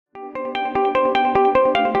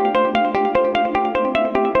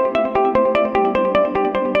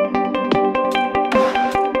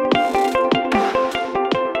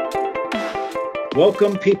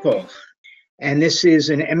Welcome, people. And this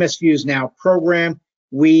is an MS Views Now program.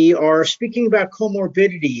 We are speaking about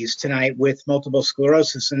comorbidities tonight with multiple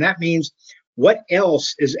sclerosis, and that means what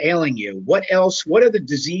else is ailing you? What are the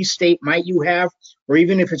disease state might you have? Or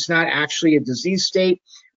even if it's not actually a disease state,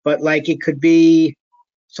 but like it could be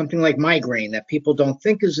something like migraine that people don't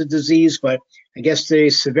think is a disease, but I guess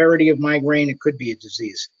the severity of migraine, it could be a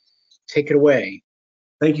disease. Take it away.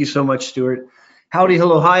 Thank you so much, Stuart. Howdy,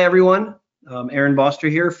 hello, hi, everyone. Aaron Boster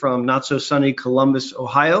here from not so sunny Columbus,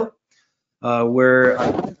 Ohio, where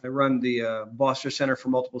I run the Boster Center for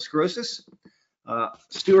Multiple Sclerosis.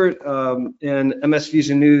 Stuart and MS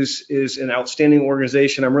Fusion News is an outstanding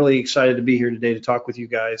organization. I'm really excited to be here today to talk with you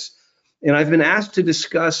guys. And I've been asked to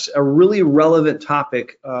discuss a really relevant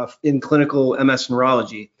topic in clinical MS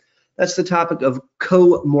neurology. That's the topic of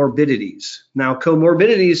comorbidities. Now,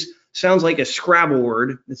 comorbidities sounds like a Scrabble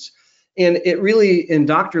word. And it really, in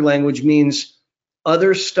doctor language, means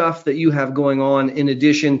other stuff that you have going on in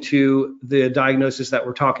addition to the diagnosis that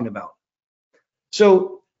we're talking about.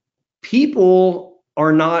 So people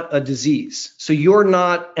are not a disease. So you're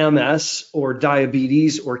not MS or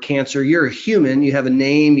diabetes or cancer. You're a human. You have a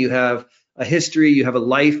name, you have a history, you have a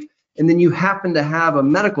life, and then you happen to have a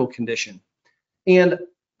medical condition. And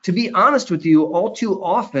to be honest with you, all too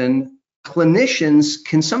often, clinicians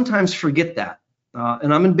can sometimes forget that.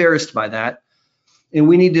 And I'm embarrassed by that. And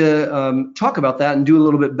we need to talk about that and do a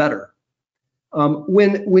little bit better.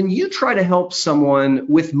 When you try to help someone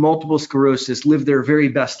with multiple sclerosis live their very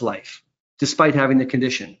best life, despite having the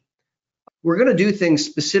condition, we're going to do things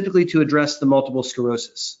specifically to address the multiple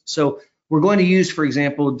sclerosis. So we're going to use, for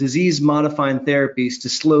example, disease-modifying therapies to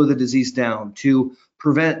slow the disease down, to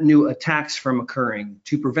prevent new attacks from occurring,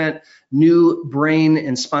 to prevent new brain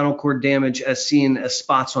and spinal cord damage as seen as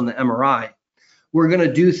spots on the MRI. We're going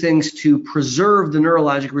to do things to preserve the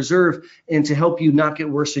neurologic reserve and to help you not get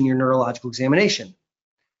worse in your neurological examination.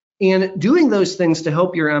 And doing those things to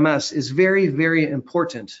help your MS is very, very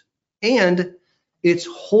important. And it's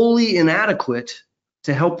wholly inadequate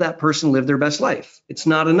to help that person live their best life. It's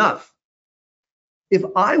not enough. If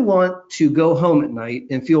I want to go home at night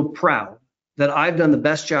and feel proud that I've done the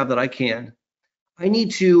best job that I can, I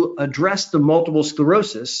need to address the multiple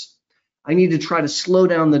sclerosis. I need to try to slow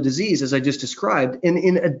down the disease as I just described. And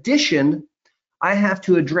in addition, I have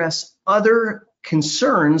to address other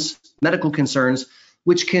concerns, medical concerns,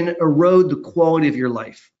 which can erode the quality of your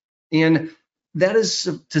life. And that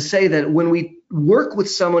is to say that when we work with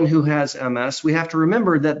someone who has MS, we have to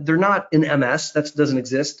remember that they're not an MS, that doesn't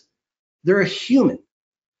exist. They're a human.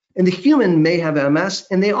 And the human may have MS,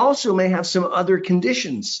 and they also may have some other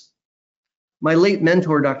conditions. My late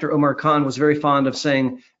mentor, Dr. Omar Khan, was very fond of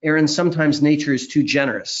saying, Aaron, sometimes nature is too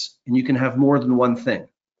generous and you can have more than one thing.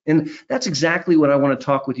 And that's exactly what I want to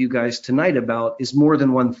talk with you guys tonight about, is more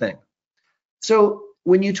than one thing. So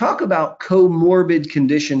when you talk about comorbid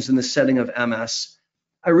conditions in the setting of MS,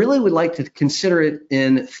 I really would like to consider it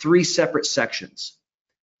in three separate sections.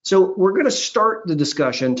 So we're going to start the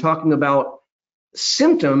discussion talking about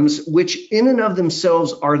symptoms which in and of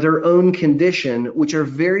themselves are their own condition, which are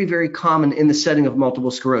very, very common in the setting of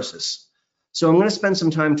multiple sclerosis. So I'm going to spend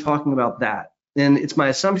some time talking about that. And it's my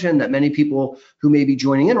assumption that many people who may be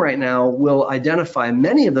joining in right now will identify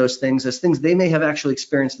many of those things as things they may have actually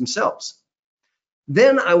experienced themselves.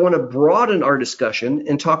 Then I want to broaden our discussion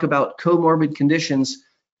and talk about comorbid conditions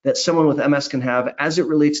that someone with MS can have as it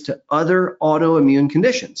relates to other autoimmune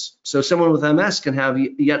conditions. So someone with MS can have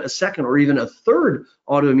yet a second or even a third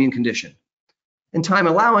autoimmune condition. And time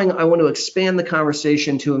allowing, I want to expand the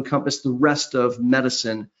conversation to encompass the rest of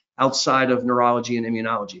medicine outside of neurology and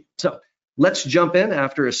immunology. So let's jump in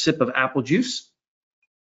after a sip of apple juice.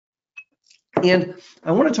 And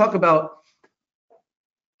I want to talk about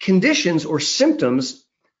conditions or symptoms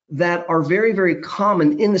that are very, very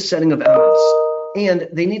common in the setting of MS. And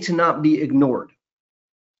they need to not be ignored.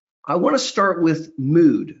 I want to start with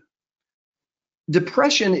mood.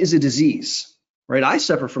 Depression is a disease, right? I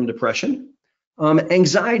suffer from depression.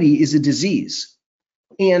 Anxiety is a disease.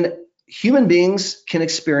 And human beings can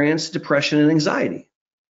experience depression and anxiety.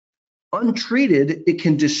 Untreated, it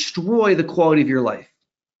can destroy the quality of your life.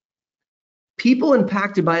 People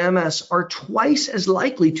impacted by MS are twice as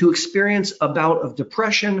likely to experience a bout of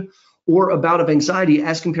depression or a bout of anxiety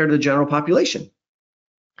as compared to the general population.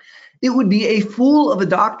 It would be a fool of a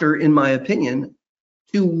doctor, in my opinion,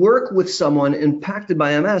 to work with someone impacted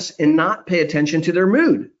by MS and not pay attention to their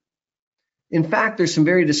mood. In fact, there's some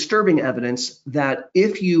very disturbing evidence that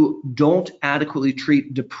if you don't adequately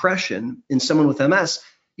treat depression in someone with MS,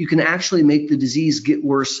 you can actually make the disease get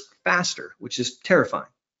worse faster, which is terrifying.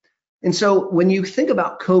 And so when you think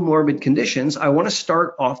about comorbid conditions, I want to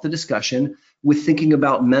start off the discussion with thinking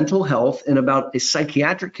about mental health and about a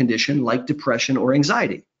psychiatric condition like depression or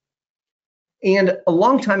anxiety. And a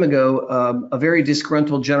long time ago, a very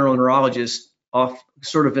disgruntled general neurologist,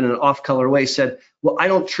 sort of in an off-color way, said, well, I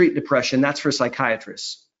don't treat depression, that's for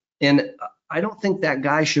psychiatrists. And I don't think that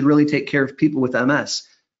guy should really take care of people with MS,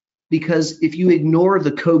 because if you ignore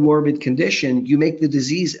the comorbid condition, you make the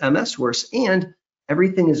disease MS worse, and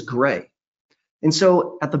everything is gray. And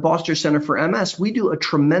so at the Boster Center for MS, we do a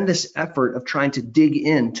tremendous effort of trying to dig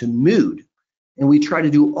into mood. And we try to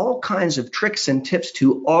do all kinds of tricks and tips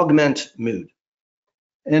to augment mood.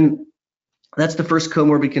 And that's the first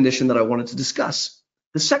comorbid condition that I wanted to discuss.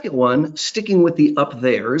 The second one, sticking with the up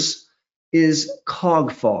there's, is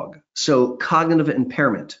cog fog, so cognitive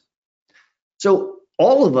impairment. So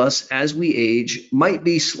all of us, as we age, might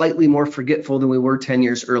be slightly more forgetful than we were 10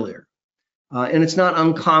 years earlier. And it's not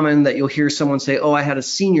uncommon that you'll hear someone say, oh, I had a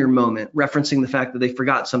senior moment, referencing the fact that they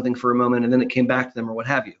forgot something for a moment and then it came back to them or what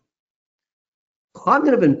have you.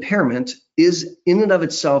 Cognitive impairment is in and of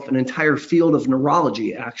itself an entire field of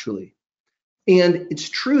neurology, actually. And it's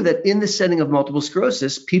true that in the setting of multiple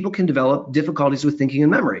sclerosis, people can develop difficulties with thinking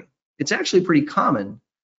and memory. It's actually pretty common.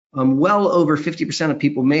 Well over 50% of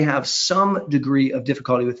people may have some degree of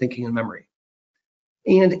difficulty with thinking and memory.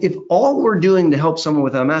 And if all we're doing to help someone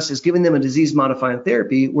with MS is giving them a disease-modifying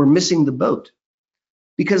therapy, we're missing the boat.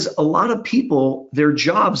 Because a lot of people, their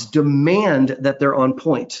jobs demand that they're on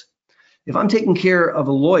point. If I'm taking care of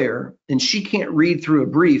a lawyer and she can't read through a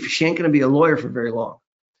brief, she ain't going to be a lawyer for very long.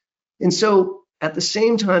 And so at the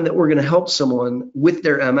same time that we're going to help someone with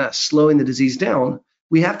their MS, slowing the disease down,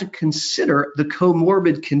 we have to consider the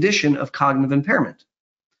comorbid condition of cognitive impairment.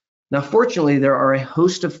 Now, fortunately, there are a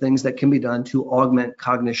host of things that can be done to augment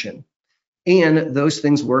cognition, and those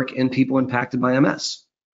things work in people impacted by MS.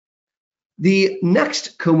 The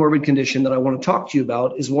next comorbid condition that I want to talk to you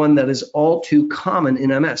about is one that is all too common in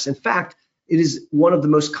MS. In fact, it is one of the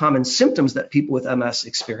most common symptoms that people with MS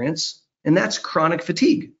experience, and that's chronic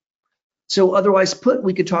fatigue. So otherwise put,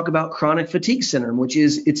 we could talk about chronic fatigue syndrome, which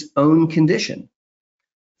is its own condition.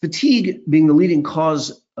 Fatigue being the leading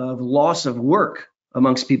cause of loss of work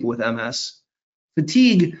amongst people with MS,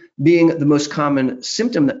 fatigue being the most common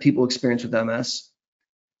symptom that people experience with MS,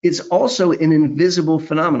 it's also an invisible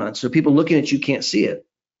phenomenon. So people looking at you can't see it.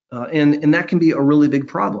 And that can be a really big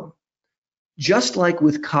problem. Just like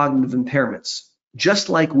with cognitive impairments, just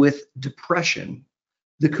like with depression,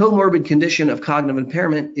 the comorbid condition of cognitive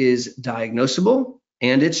impairment is diagnosable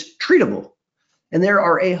and it's treatable. And there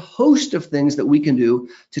are a host of things that we can do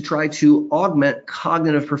to try to augment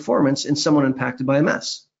cognitive performance in someone impacted by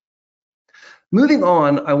MS. Moving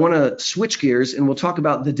on, I want to switch gears and we'll talk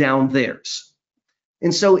about the down there's.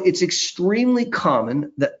 And so it's extremely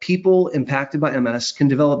common that people impacted by MS can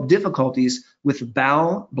develop difficulties with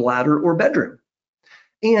bowel, bladder, or bedroom.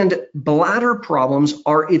 And bladder problems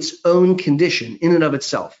are its own condition in and of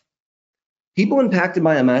itself. People impacted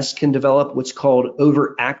by MS can develop what's called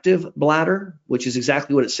overactive bladder, which is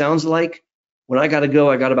exactly what it sounds like. When I got to go,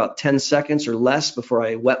 I got about 10 seconds or less before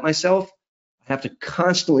I wet myself. I have to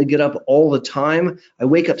constantly get up all the time. I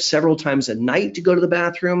wake up several times a night to go to the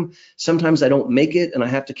bathroom. Sometimes I don't make it and I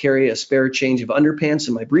have to carry a spare change of underpants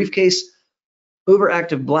in my briefcase.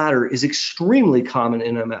 Overactive bladder is extremely common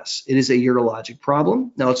in MS. It is a urologic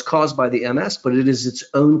problem. Now it's caused by the MS, but it is its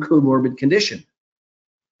own comorbid condition.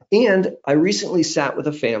 And I recently sat with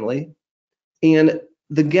a family and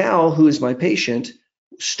the gal who is my patient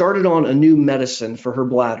started on a new medicine for her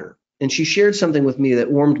bladder. And she shared something with me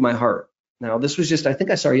that warmed my heart. Now, this was just, I think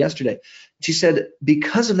I saw her yesterday. She said,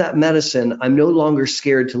 because of that medicine, I'm no longer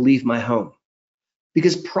scared to leave my home.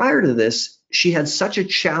 Because prior to this, she had such a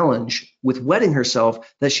challenge with wetting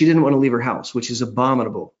herself that she didn't want to leave her house, which is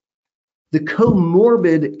abominable. The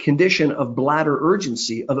comorbid condition of bladder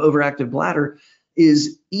urgency, of overactive bladder,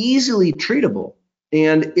 is easily treatable.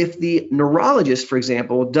 And if the neurologist, for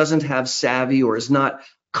example, doesn't have savvy or is not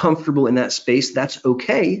comfortable in that space, that's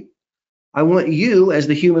okay. I want you, as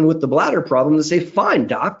the human with the bladder problem, to say, fine,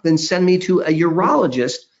 doc, then send me to a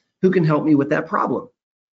urologist who can help me with that problem.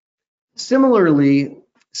 Similarly,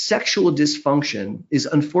 sexual dysfunction is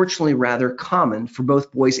unfortunately rather common for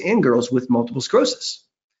both boys and girls with multiple sclerosis.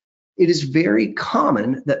 It is very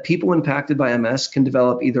common that people impacted by MS can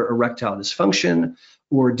develop either erectile dysfunction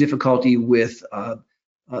or difficulty with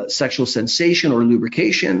sexual sensation or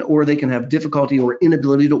lubrication, or they can have difficulty or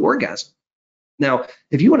inability to orgasm. Now,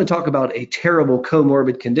 if you want to talk about a terrible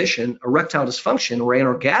comorbid condition, erectile dysfunction or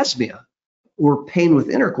anorgasmia or pain with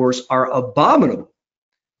intercourse are abominable.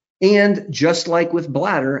 And just like with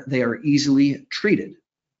bladder, they are easily treated.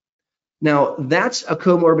 Now, that's a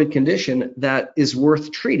comorbid condition that is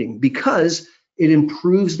worth treating because it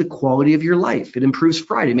improves the quality of your life. It improves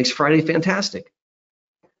Friday, makes Friday fantastic.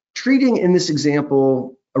 Treating, in this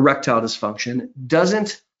example, erectile dysfunction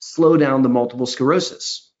doesn't slow down the multiple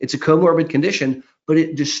sclerosis. It's a comorbid condition, but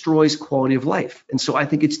it destroys quality of life. And so I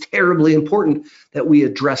think it's terribly important that we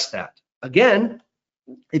address that. Again,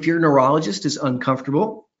 if your neurologist is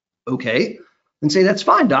uncomfortable, okay, and say, that's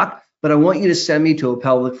fine, doc, but I want you to send me to a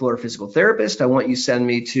pelvic floor physical therapist. I want you to send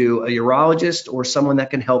me to a urologist or someone that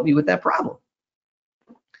can help me with that problem.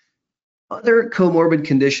 Other comorbid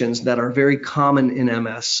conditions that are very common in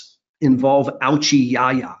MS involve ouchie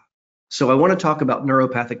yaya. So I want to talk about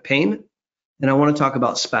neuropathic pain and I want to talk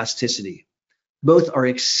about spasticity. Both are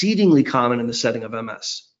exceedingly common in the setting of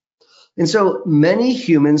MS. And so many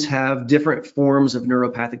humans have different forms of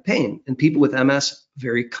neuropathic pain, and people with MS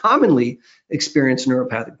very commonly experience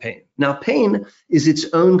neuropathic pain. Now, pain is its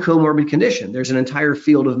own comorbid condition. There's an entire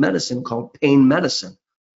field of medicine called pain medicine,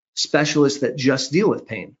 specialists that just deal with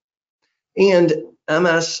pain. And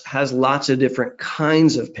MS has lots of different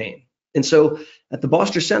kinds of pain. And so at the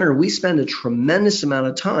Boster Center, we spend a tremendous amount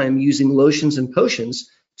of time using lotions and potions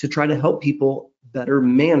to try to help people better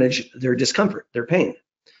manage their discomfort, their pain.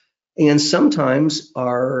 And sometimes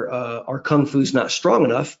our kung fu's not strong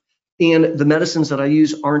enough, and the medicines that I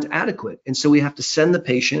use aren't adequate. And so we have to send the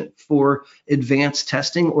patient for advanced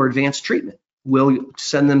testing or advanced treatment. We'll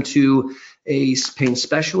send them to a pain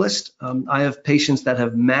specialist. I have patients that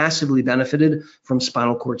have massively benefited from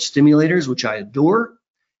spinal cord stimulators, which I adore.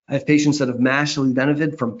 I have patients that have massively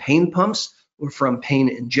benefited from pain pumps or from pain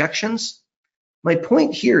injections. My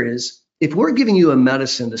point here is, if we're giving you a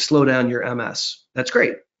medicine to slow down your MS, that's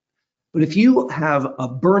great. But if you have a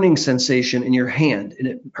burning sensation in your hand and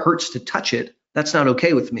it hurts to touch it, that's not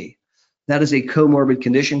okay with me. That is a comorbid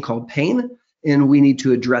condition called pain, and we need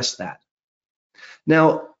to address that.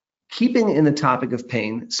 Now, keeping in the topic of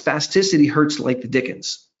pain, spasticity hurts like the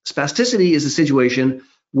dickens. Spasticity is a situation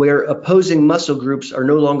where opposing muscle groups are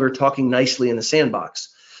no longer talking nicely in the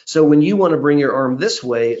sandbox. So when you want to bring your arm this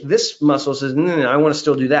way, this muscle says, no, I want to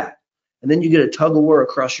still do that. And then you get a tug of war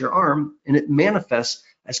across your arm, and it manifests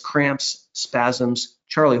as cramps, spasms,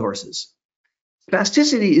 Charlie horses.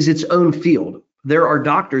 Spasticity is its own field. There are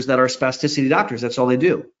doctors that are spasticity doctors. That's all they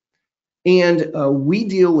do. And we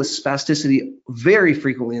deal with spasticity very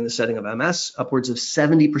frequently in the setting of MS. Upwards of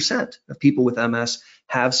 70% of people with MS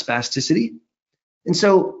have spasticity. And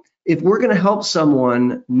so if we're going to help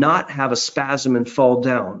someone not have a spasm and fall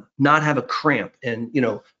down, not have a cramp and,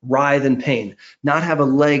 writhe in pain, not have a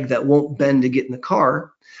leg that won't bend to get in the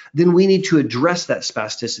car, then we need to address that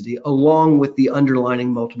spasticity along with the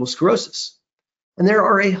underlying multiple sclerosis. And there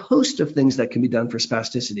are a host of things that can be done for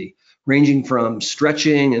spasticity, ranging from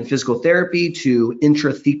stretching and physical therapy to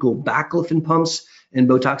intrathecal baclofen pumps and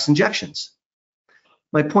Botox injections.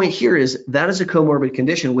 My point here is that is a comorbid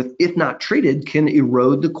condition with, if not treated, can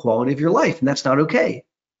erode the quality of your life, and that's not okay.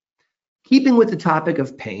 Keeping with the topic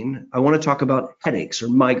of pain, I want to talk about headaches or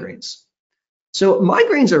migraines. So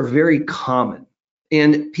migraines are very common,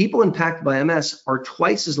 and people impacted by MS are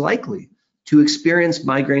twice as likely to experience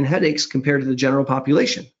migraine headaches compared to the general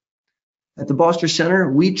population. At the Boster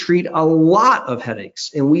Center, we treat a lot of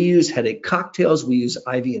headaches, and we use headache cocktails, we use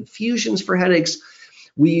IV infusions for headaches,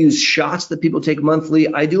 we use shots that people take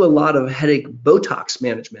monthly. I do a lot of headache Botox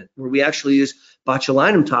management, where we actually use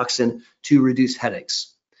botulinum toxin to reduce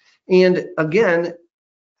headaches. And again,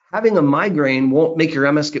 having a migraine won't make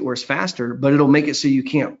your MS get worse faster, but it'll make it so you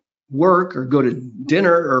can't work or go to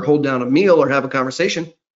dinner or hold down a meal or have a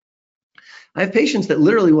conversation. I have patients that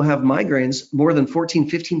literally will have migraines more than 14,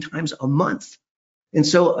 15 times a month. And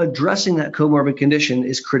so addressing that comorbid condition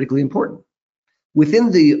is critically important.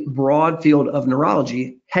 Within the broad field of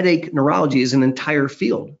neurology, headache neurology is an entire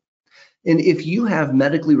field. And if you have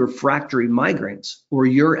medically refractory migraines or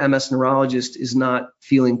your MS neurologist is not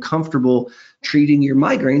feeling comfortable treating your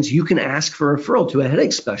migraines, you can ask for a referral to a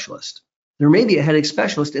headache specialist. There may be a headache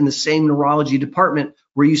specialist in the same neurology department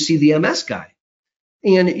where you see the MS guy,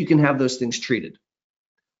 and you can have those things treated.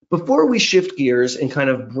 Before we shift gears and kind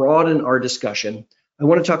of broaden our discussion, I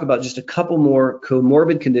want to talk about just a couple more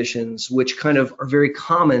comorbid conditions which kind of are very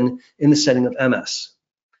common in the setting of MS.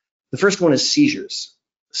 The first one is seizures.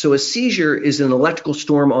 So a seizure is an electrical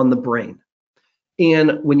storm on the brain.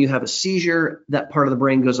 And when you have a seizure, that part of the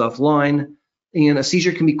brain goes offline. And a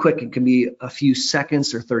seizure can be quick. It can be a few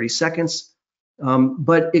seconds or 30 seconds.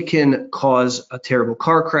 But it can cause a terrible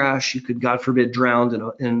car crash. You could, God forbid,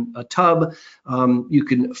 drown in a tub. You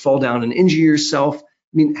can fall down and injure yourself.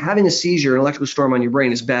 I mean, having a seizure, an electrical storm on your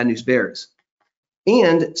brain is bad news bears.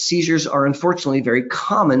 And seizures are unfortunately very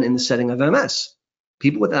common in the setting of MS.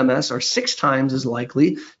 People with MS are 6 times as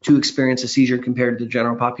likely to experience a seizure compared to the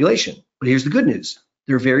general population. But here's the good news.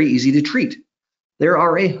 They're very easy to treat. There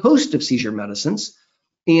are a host of seizure medicines.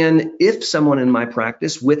 And if someone in my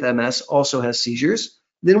practice with MS also has seizures,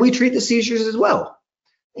 then we treat the seizures as well.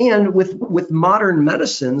 And with modern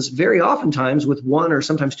medicines, very oftentimes with 1 or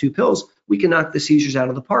sometimes 2 pills, we can knock the seizures out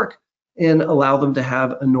of the park and allow them to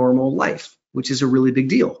have a normal life, which is a really big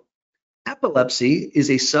deal. Epilepsy is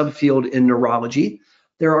a subfield in neurology.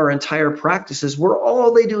 There are entire practices where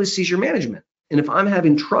all they do is seizure management. And if I'm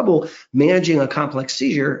having trouble managing a complex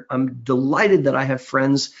seizure, I'm delighted that I have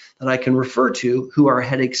friends that I can refer to who are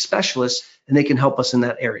headache specialists, and they can help us in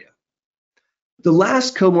that area. The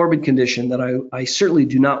last comorbid condition that I certainly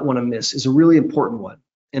do not want to miss is a really important one,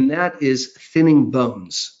 and that is thinning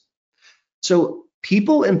bones. So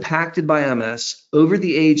people impacted by MS over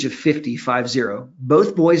the age of 50,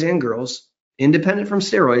 both boys and girls, independent from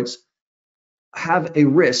steroids, have a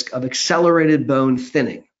risk of accelerated bone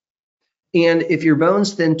thinning. And if your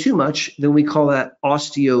bones thin too much, then we call that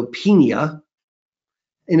osteopenia.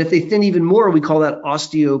 And if they thin even more, we call that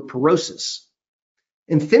osteoporosis.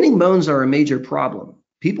 And thinning bones are a major problem.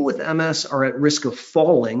 People with MS are at risk of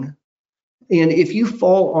falling. And if you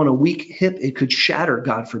fall on a weak hip, it could shatter,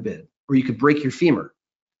 God forbid, or you could break your femur.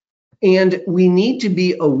 And we need to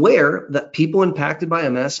be aware that people impacted by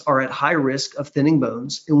MS are at high risk of thinning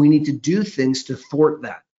bones, and we need to do things to thwart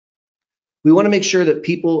that. We want to make sure that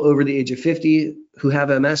people over the age of 50 who have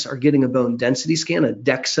MS are getting a bone density scan, a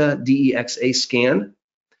DEXA, D-E-X-A scan.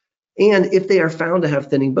 And if they are found to have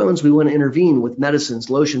thinning bones, we want to intervene with medicines,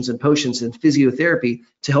 lotions, and potions and physiotherapy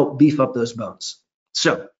to help beef up those bones.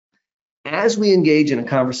 So as we engage in a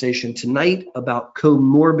conversation tonight about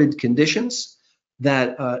comorbid conditions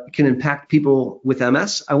that can impact people with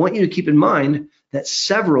MS, I want you to keep in mind that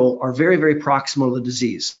several are very, very proximal to the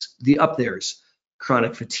disease. The up there's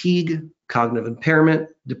chronic fatigue, cognitive impairment,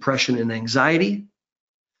 depression, and anxiety.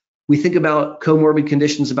 We think about comorbid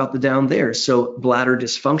conditions about the down there. So bladder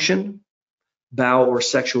dysfunction, bowel or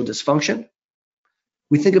sexual dysfunction.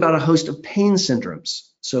 We think about a host of pain syndromes.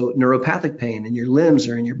 So neuropathic pain in your limbs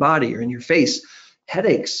or in your body or in your face,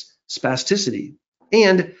 headaches, spasticity.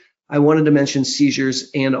 And I wanted to mention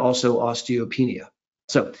seizures and also osteopenia.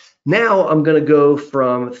 So now I'm going to go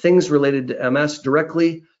from things related to MS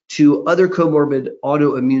directly to other comorbid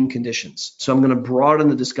autoimmune conditions. So I'm going to broaden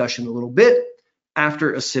the discussion a little bit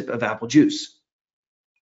after a sip of apple juice.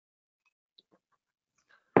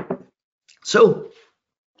 So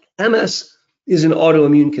MS is an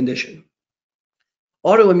autoimmune condition.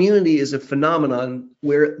 Autoimmunity is a phenomenon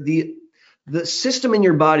where the system in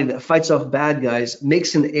your body that fights off bad guys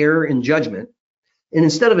makes an error in judgment, and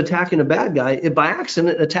instead of attacking a bad guy, it by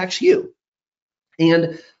accident attacks you.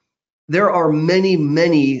 And there are many,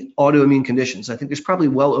 many autoimmune conditions. I think there's probably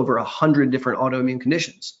well over 100 different autoimmune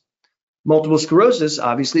conditions. Multiple sclerosis,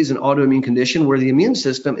 obviously, is an autoimmune condition where the immune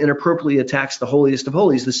system inappropriately attacks the holiest of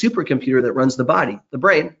holies, the supercomputer that runs the body, the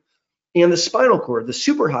brain, and the spinal cord, the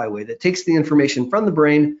superhighway that takes the information from the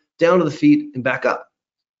brain down to the feet and back up.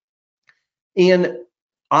 And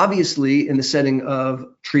obviously, in the setting of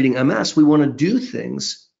treating MS, we want to do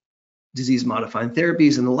things, disease-modifying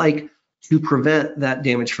therapies and the like, to prevent that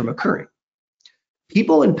damage from occurring.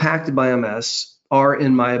 People impacted by MS are,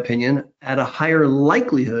 in my opinion, at a higher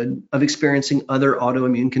likelihood of experiencing other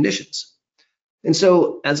autoimmune conditions. And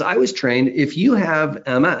so, as I was trained, if you have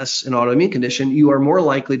MS, an autoimmune condition, you are more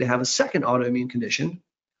likely to have a second autoimmune condition,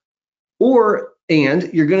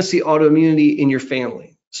 and you're going to see autoimmunity in your family.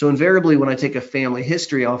 So invariably, when I take a family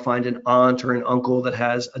history, I'll find an aunt or an uncle that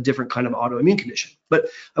has a different kind of autoimmune condition. But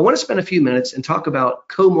I want to spend a few minutes and talk about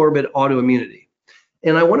comorbid autoimmunity.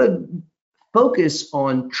 And I want to focus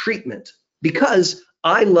on treatment because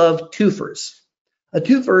I love twofers. A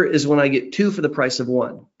twofer is when I get 2 for the price of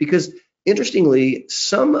 1. Because interestingly,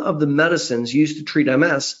 some of the medicines used to treat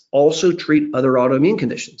MS also treat other autoimmune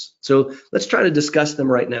conditions. So let's try to discuss them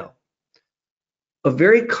right now. A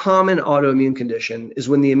very common autoimmune condition is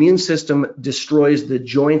when the immune system destroys the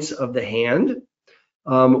joints of the hand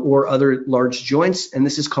or other large joints, and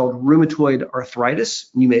this is called rheumatoid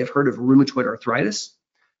arthritis. You may have heard of rheumatoid arthritis.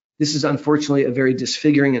 This is unfortunately a very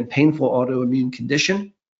disfiguring and painful autoimmune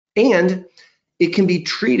condition, and it can be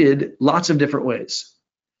treated lots of different ways.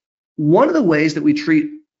 One of the ways that we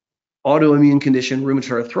treat autoimmune condition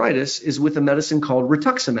rheumatoid arthritis is with a medicine called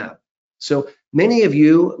rituximab. So many of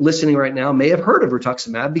you listening right now may have heard of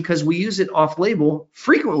rituximab because we use it off-label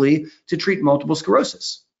frequently to treat multiple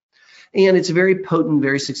sclerosis. And it's a very potent,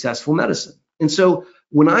 very successful medicine. And so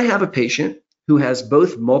when I have a patient who has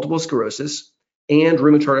both multiple sclerosis and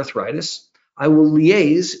rheumatoid arthritis. I will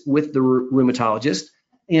liaise with the rheumatologist,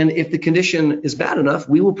 and if the condition is bad enough,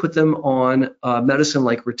 we will put them on medicine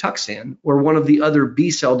like Rituxan or one of the other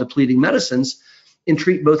B-cell depleting medicines and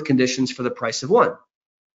treat both conditions for the price of one.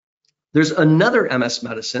 There's another MS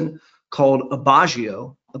medicine called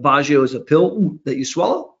Aubagio. Aubagio is a pill that you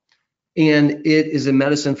swallow, and it is a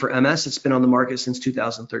medicine for MS. It's been on the market since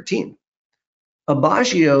 2013.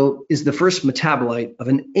 Aubagio is the first metabolite of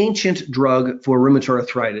an ancient drug for rheumatoid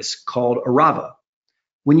arthritis called Arava.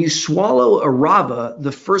 When you swallow Arava,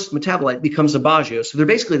 the first metabolite becomes Aubagio, so they're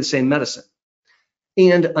basically the same medicine.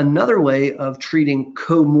 And another way of treating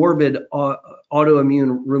comorbid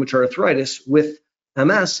autoimmune rheumatoid arthritis with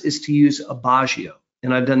MS is to use Aubagio,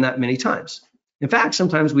 and I've done that many times. In fact,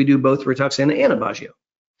 sometimes we do both Rituxan and Aubagio.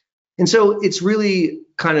 And so it's really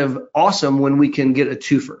kind of awesome when we can get a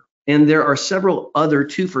twofer. And there are several other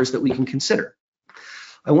twofers that we can consider.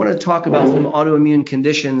 I want to talk about some autoimmune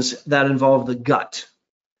conditions that involve the gut.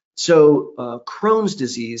 So Crohn's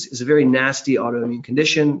disease is a very nasty autoimmune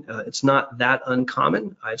condition. It's not that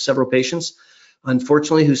uncommon. I have several patients,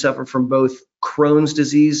 unfortunately, who suffer from both Crohn's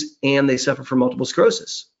disease and they suffer from multiple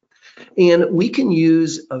sclerosis. And we can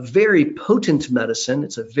use a very potent medicine.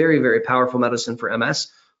 It's a very, very powerful medicine for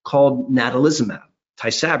MS called natalizumab,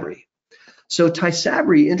 Tysabri. So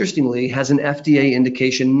Tysabri, interestingly, has an FDA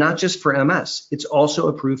indication not just for MS, it's also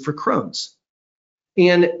approved for Crohn's.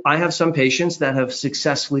 And I have some patients that have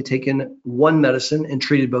successfully taken one medicine and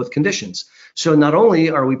treated both conditions. So not only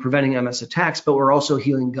are we preventing MS attacks, but we're also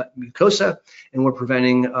healing gut mucosa and we're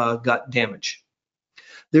preventing gut damage.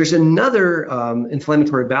 There's another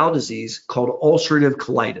inflammatory bowel disease called ulcerative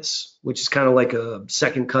colitis, which is kind of like a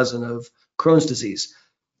second cousin of Crohn's disease.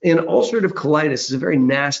 And ulcerative colitis is a very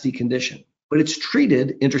nasty condition, but it's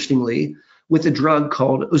treated, interestingly, with a drug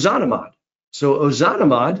called ozanimod. So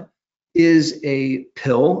ozanimod is a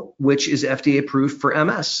pill which is FDA approved for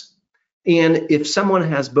MS. And if someone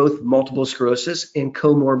has both multiple sclerosis and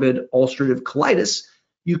comorbid ulcerative colitis,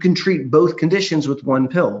 you can treat both conditions with one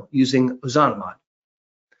pill using ozanimod.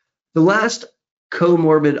 The last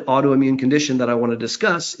comorbid autoimmune condition that I want to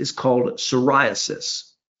discuss is called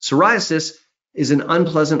psoriasis. Psoriasis is an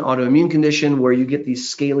unpleasant autoimmune condition where you get these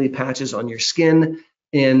scaly patches on your skin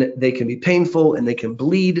and they can be painful and they can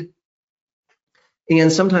bleed. And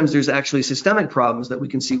sometimes there's actually systemic problems that we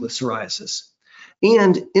can see with psoriasis.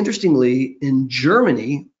 And interestingly, in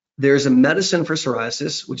Germany, there's a medicine for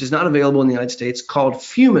psoriasis, which is not available in the United States, called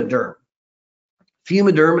Fumiderm.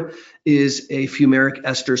 Fumiderm is a fumaric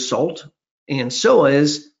ester salt, and so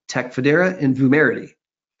is Tecfidera and Vumerity.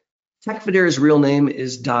 Tecfidera's real name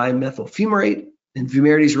is dimethylfumarate, and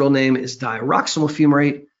Vumerity's real name is diroxyl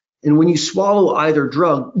fumarate. And when you swallow either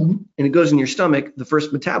drug and it goes in your stomach, the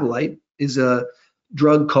first metabolite is a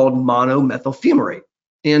drug called monomethylfumarate.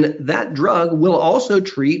 And that drug will also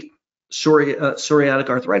treat psoriatic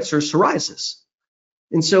arthritis or psoriasis.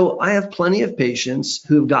 And so I have plenty of patients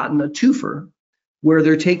who have gotten a twofer where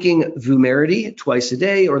they're taking Vumerity twice a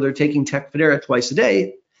day or they're taking Tecfidera twice a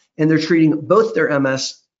day, and they're treating both their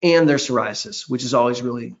MS and their psoriasis, which is always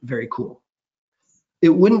really very cool. It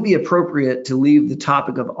wouldn't be appropriate to leave the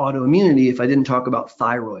topic of autoimmunity if I didn't talk about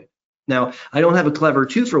thyroid. Now, I don't have a clever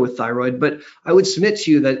twofer with thyroid, but I would submit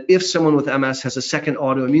to you that if someone with MS has a second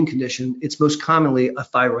autoimmune condition, it's most commonly a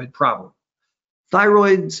thyroid problem.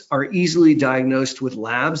 Thyroids are easily diagnosed with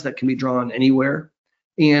labs that can be drawn anywhere,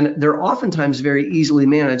 and they're oftentimes very easily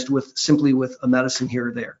managed simply with a medicine here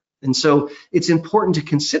or there. And so it's important to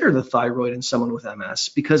consider the thyroid in someone with MS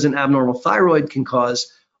because an abnormal thyroid can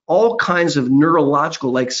cause all kinds of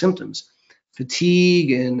neurological-like symptoms,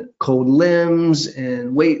 fatigue and cold limbs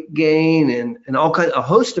and weight gain and all kinds, a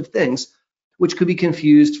host of things, which could be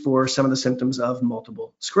confused for some of the symptoms of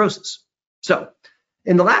multiple sclerosis. So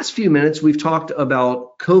in the last few minutes, we've talked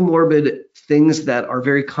about comorbid things that are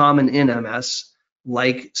very common in MS,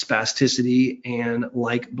 like spasticity and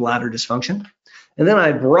like bladder dysfunction. And then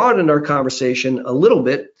I broadened our conversation a little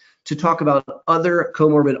bit to talk about other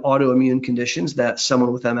comorbid autoimmune conditions that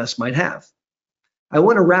someone with MS might have. I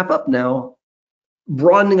want to wrap up now,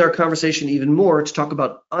 broadening our conversation even more to talk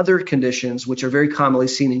about other conditions which are very commonly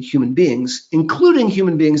seen in human beings, including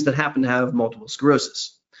human beings that happen to have multiple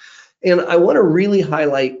sclerosis. And I want to really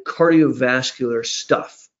highlight cardiovascular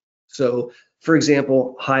stuff. So, for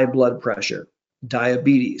example, high blood pressure,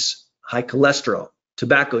 diabetes, high cholesterol,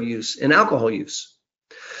 tobacco use, and alcohol use.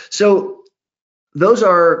 So those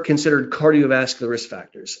are considered cardiovascular risk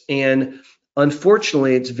factors. And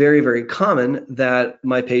unfortunately, it's very, very common that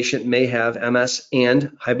my patient may have MS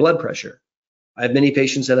and high blood pressure. I have many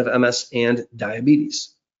patients that have MS and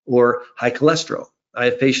diabetes or high cholesterol. I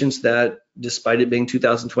have patients that, despite it being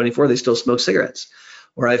 2024, they still smoke cigarettes.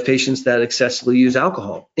 Or I have patients that excessively use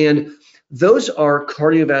alcohol. And those are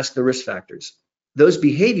cardiovascular risk factors. Those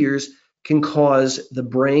behaviors can cause the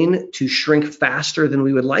brain to shrink faster than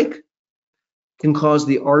we would like, can cause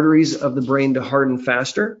the arteries of the brain to harden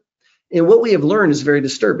faster. And what we have learned is very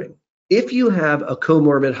disturbing. If you have a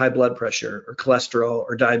comorbid high blood pressure or cholesterol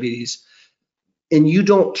or diabetes, and you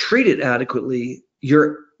don't treat it adequately,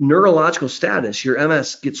 your neurological status, your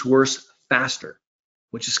MS, gets worse faster,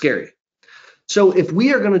 which is scary. So if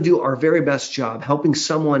we are going to do our very best job helping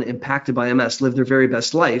someone impacted by MS live their very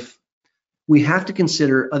best life, we have to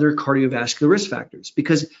consider other cardiovascular risk factors,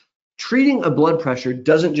 because treating a blood pressure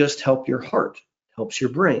doesn't just help your heart, it helps your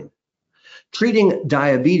brain. Treating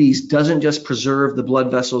diabetes doesn't just preserve the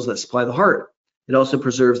blood vessels that supply the heart, it also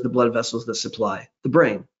preserves the blood vessels that supply the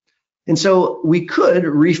brain. And so we could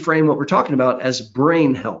reframe what we're talking about as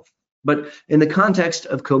brain health. But in the context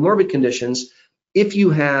of comorbid conditions, if you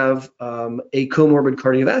have a comorbid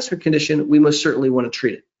cardiovascular condition, we most certainly want to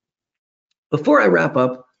treat it. Before I wrap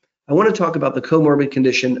up, I want to talk about the comorbid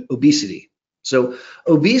condition obesity. So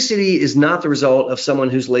obesity is not the result of someone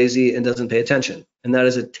who's lazy and doesn't pay attention. And that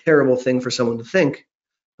is a terrible thing for someone to think.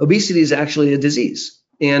 Obesity is actually a disease.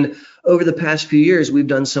 And over the past few years, we've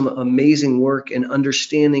done some amazing work in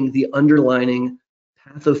understanding the underlying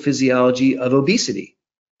pathophysiology of obesity.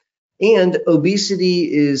 And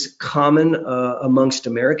obesity is common amongst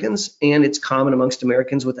Americans, and it's common amongst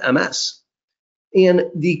Americans with MS.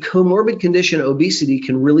 And the comorbid condition obesity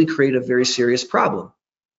can really create a very serious problem.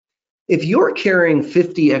 If you're carrying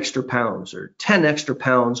 50 extra pounds or 10 extra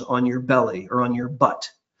pounds on your belly or on your butt,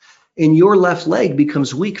 and your left leg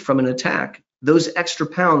becomes weak from an attack, those extra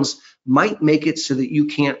pounds might make it so that you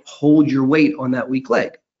can't hold your weight on that weak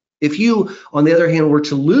leg. If you, on the other hand, were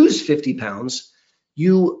to lose 50 pounds,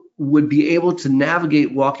 you would be able to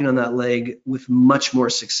navigate walking on that leg with much more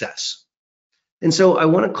success. And so I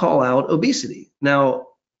want to call out obesity. Now,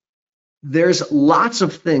 there's lots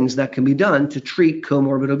of things that can be done to treat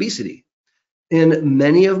comorbid obesity. And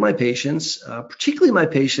many of my patients, particularly my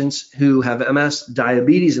patients who have MS,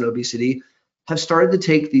 diabetes, and obesity, have started to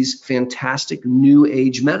take these fantastic new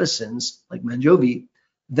age medicines like Monjovi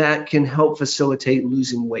that can help facilitate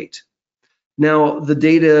losing weight. Now, the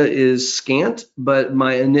data is scant, but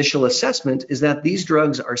my initial assessment is that these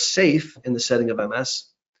drugs are safe in the setting of MS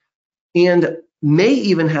and may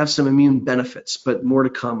even have some immune benefits, but more to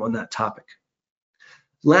come on that topic.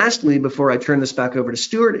 Lastly, before I turn this back over to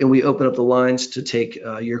Stuart and we open up the lines to take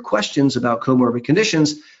your questions about comorbid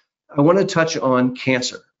conditions, I want to touch on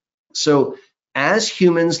cancer. So as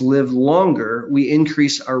humans live longer, we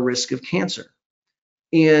increase our risk of cancer.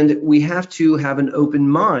 And we have to have an open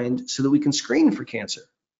mind so that we can screen for cancer.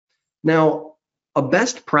 Now, a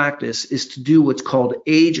best practice is to do what's called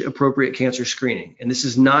age-appropriate cancer screening. And this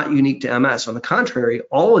is not unique to MS. On the contrary,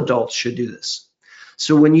 all adults should do this.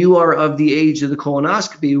 So when you are of the age of the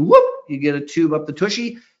colonoscopy, whoop, you get a tube up the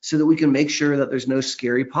tushy so that we can make sure that there's no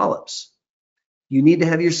scary polyps. You need to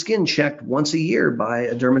have your skin checked once a year by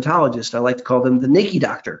a dermatologist. I like to call them the naked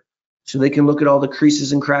doctor, so they can look at all the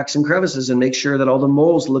creases and cracks and crevices and make sure that all the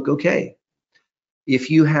moles look okay. If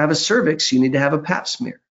you have a cervix, you need to have a pap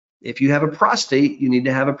smear. If you have a prostate, you need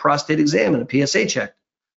to have a prostate exam and a PSA check.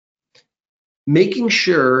 Making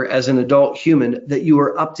sure as an adult human that you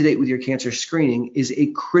are up to date with your cancer screening is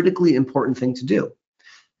a critically important thing to do.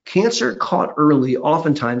 Cancer caught early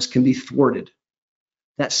oftentimes can be thwarted.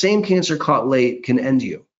 That same cancer caught late can end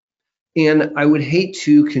you. And I would hate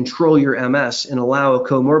to control your MS and allow a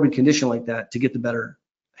comorbid condition like that to get the better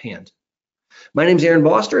hand. My name is Aaron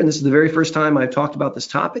Boster, and this is the very first time I've talked about this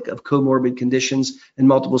topic of comorbid conditions and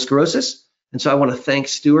multiple sclerosis. And so I want to thank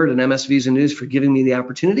Stuart and MS Visa News for giving me the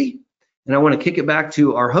opportunity. And I want to kick it back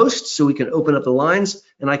to our host so we can open up the lines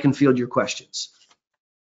and I can field your questions.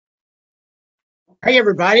 Hey,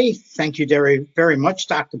 everybody. Thank you very, very much,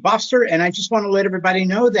 Dr. Boster. And I just want to let everybody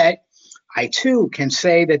know that I, too, can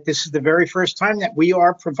say that this is the very first time that we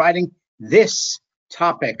are providing this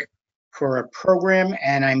topic for a program.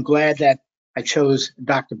 And I'm glad that I chose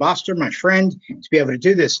Dr. Boster, my friend, to be able to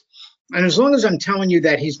do this. And as long as I'm telling you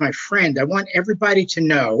that he's my friend, I want everybody to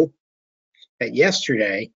know that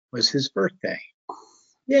yesterday was his birthday.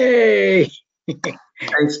 Yay!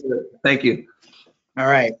 Thanks. Thank you. All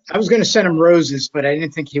right. I was going to send him roses, but I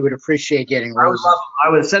didn't think he would appreciate getting roses. I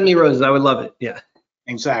would send me roses. I would love it. Yeah.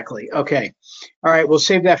 Exactly. Okay. All right. We'll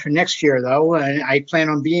save that for next year, though. And I plan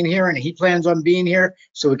on being here, and he plans on being here,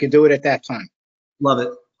 so we can do it at that time. Love it.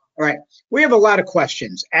 All right. We have a lot of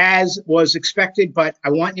questions, as was expected, but I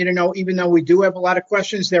want you to know, even though we do have a lot of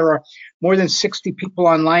questions, there are more than 60 people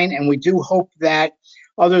online, and we do hope that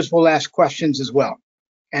others will ask questions as well.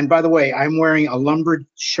 And by the way, I'm wearing a lumbered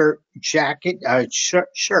shirt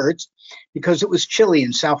because it was chilly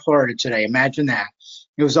in South Florida today. Imagine that.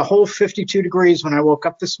 It was a whole 52 degrees when I woke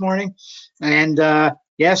up this morning. And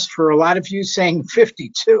yes, for a lot of you saying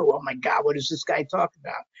 52, oh my God, what is this guy talking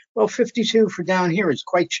about? Well, 52 for down here is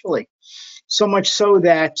quite chilly. So much so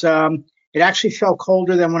that it actually felt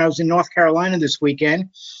colder than when I was in North Carolina this weekend.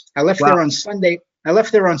 I left there on Sunday.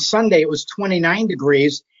 It was 29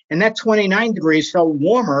 degrees, and that 29 degrees felt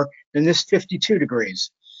warmer than this 52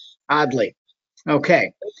 degrees, oddly.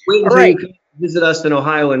 Okay. Wait until you come visit us in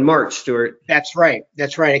Ohio in March, Stuart. That's right.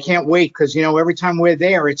 That's right. I can't wait because, you know, every time we're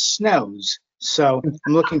there, it snows. So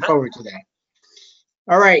I'm looking forward to that.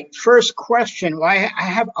 All right. First question. Well, I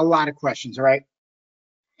have a lot of questions. All right.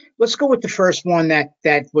 Let's go with the first one that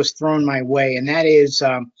was thrown my way, and that is,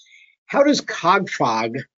 how does cog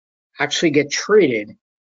fog actually get treated?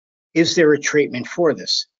 Is there a treatment for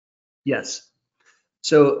this? Yes.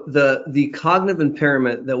 So the cognitive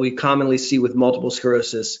impairment that we commonly see with multiple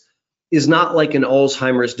sclerosis is not like an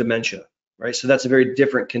Alzheimer's dementia, right? So that's a very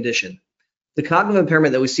different condition. The cognitive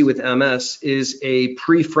impairment that we see with MS is a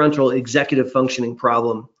prefrontal executive functioning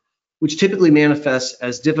problem, which typically manifests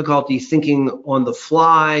as difficulty thinking on the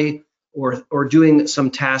fly, or doing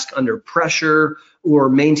some task under pressure, or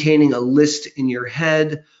maintaining a list in your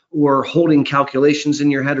head, or holding calculations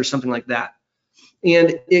in your head, or something like that.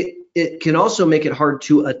 And it can also make it hard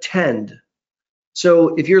to attend.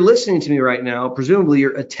 So if you're listening to me right now, presumably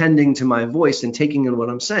you're attending to my voice and taking in what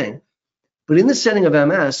I'm saying. But in the setting of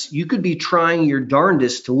MS, you could be trying your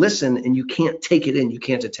darndest to listen and you can't take it in, you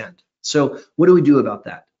can't attend. So what do we do about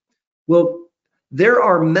that? Well, there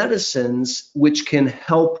are medicines which can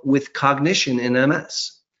help with cognition in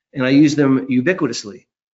MS, and I use them ubiquitously.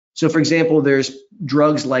 So for example, there's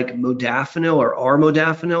drugs like modafinil or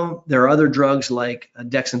armodafinil. There are other drugs like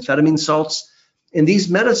dexamphetamine salts. And these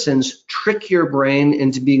medicines trick your brain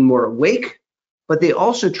into being more awake, but they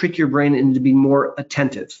also trick your brain into being more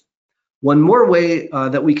attentive. One more way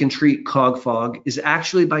that we can treat cog fog is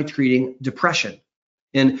actually by treating depression.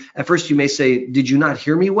 And at first you may say, did you not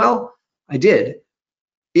hear me well? I did.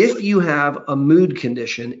 If you have a mood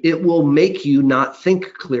condition, it will make you not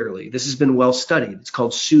think clearly. This has been well studied. It's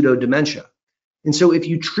called pseudo-dementia. And so if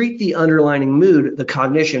you treat the underlying mood, the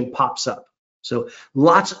cognition pops up. So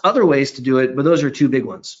lots of other ways to do it, but those are two big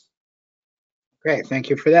ones. Okay, thank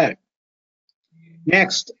you for that.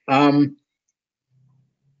 Next,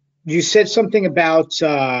 you said something about,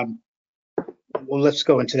 well, let's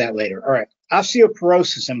go into that later. All right,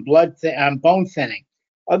 osteoporosis and bone thinning.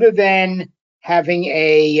 Other than having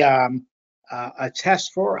a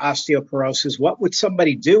test for osteoporosis, what would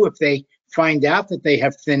somebody do if they find out that they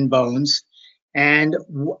have thin bones? And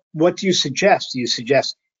what do you suggest? Do you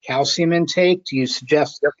suggest calcium intake? Do you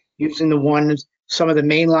suggest using some of the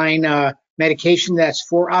mainline medication that's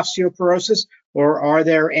for osteoporosis? Or are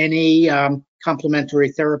there any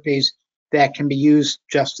complementary therapies that can be used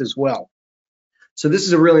just as well? So this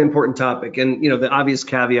is a really important topic. And, you know, the obvious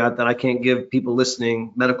caveat that I can't give people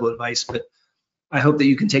listening medical advice, but I hope that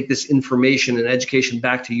you can take this information and education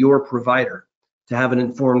back to your provider to have an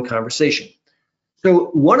informed conversation. So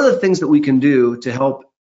one of the things that we can do to help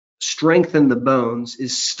strengthen the bones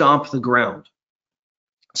is stomp the ground.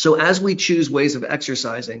 So as we choose ways of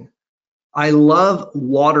exercising, I love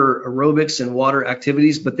water aerobics and water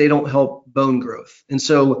activities, but they don't help bone growth. And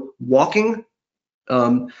so walking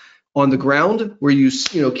on the ground, where you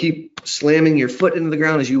keep slamming your foot into the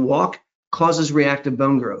ground as you walk, causes reactive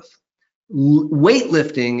bone growth.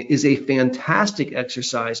 Weightlifting is a fantastic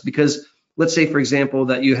exercise because let's say, for example,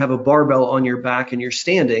 that you have a barbell on your back and you're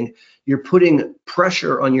standing, you're putting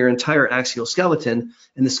pressure on your entire axial skeleton,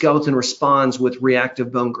 and the skeleton responds with reactive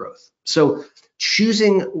bone growth. So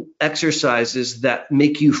choosing exercises that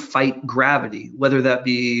make you fight gravity, whether that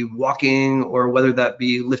be walking or whether that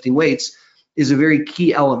be lifting weights, is a very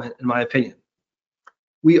key element in my opinion.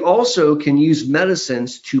 We also can use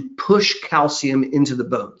medicines to push calcium into the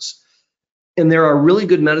bones. And there are really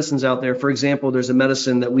good medicines out there. For example, there's a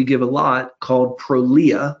medicine that we give a lot called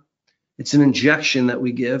Prolia. It's an injection that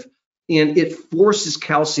we give, and it forces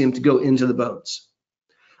calcium to go into the bones.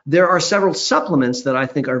 There are several supplements that I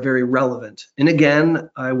think are very relevant. And again,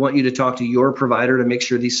 I want you to talk to your provider to make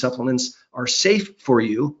sure these supplements are safe for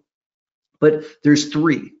you. But there's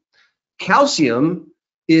three. Calcium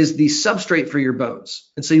is the substrate for your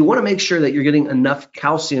bones. And so you want to make sure that you're getting enough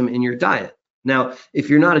calcium in your diet. Now, if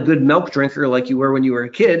you're not a good milk drinker like you were when you were a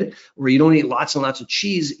kid, or you don't eat lots and lots of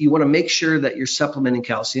cheese, you want to make sure that you're supplementing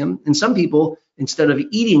calcium. And some people, instead of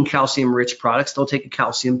eating calcium-rich products, they'll take a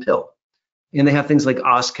calcium pill. And they have things like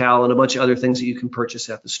Oscal and a bunch of other things that you can purchase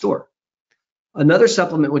at the store. Another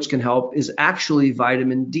supplement which can help is actually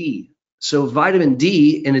vitamin D. So vitamin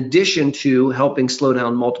D, in addition to helping slow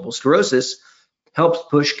down multiple sclerosis, helps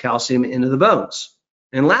push calcium into the bones.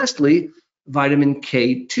 And lastly, vitamin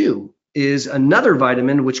K2 is another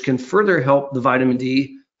vitamin which can further help the vitamin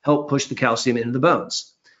D help push the calcium into the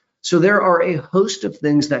bones. So there are a host of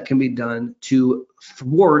things that can be done to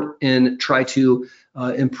thwart and try to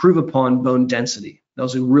improve upon bone density. That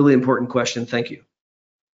was a really important question. Thank you.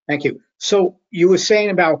 Thank you. So you were saying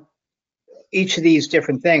about each of these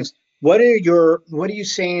different things. What are you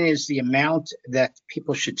saying is the amount that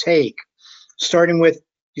people should take? Starting with,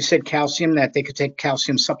 you said calcium, that they could take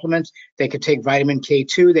calcium supplements, they could take vitamin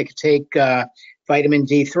K2, they could take vitamin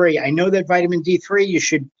D3. I know that vitamin D3 you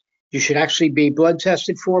should actually be blood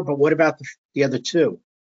tested for, but what about the other two?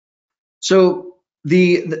 So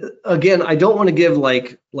again, I don't want to give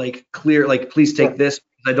like clear, like please take this,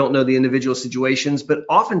 because I don't know the individual situations, but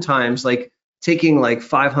oftentimes like taking like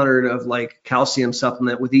 500 of like calcium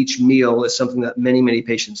supplement with each meal is something that many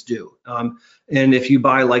patients do. And if you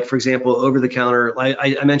buy, like, for example, over the counter,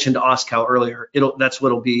 I mentioned Oscal earlier, that's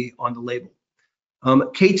what'll be on the label.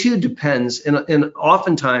 K2 depends, and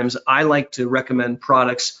oftentimes I like to recommend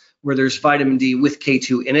products where there's vitamin D with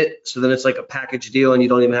K2 in it, so then it's like a package deal and you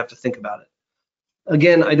don't even have to think about it.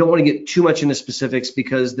 Again, I don't want to get too much into specifics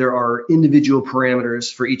because there are individual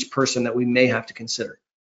parameters for each person that we may have to consider.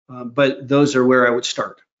 But those are where I would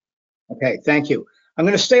start. Okay, thank you. I'm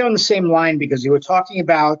going to stay on the same line because you were talking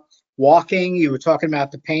about walking, you were talking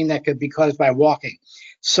about the pain that could be caused by walking.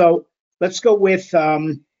 So let's go with,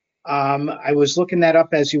 I was looking that up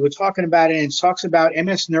as you were talking about it, and it talks about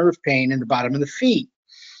MS nerve pain in the bottom of the feet.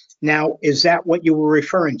 Now, is that what you were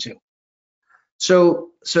referring to? So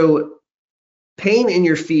pain in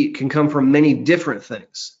your feet can come from many different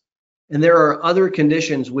things. And there are other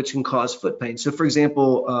conditions which can cause foot pain. So for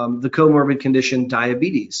example, the comorbid condition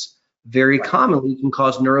diabetes very commonly can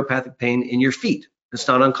cause neuropathic pain in your feet. It's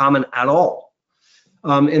not uncommon at all.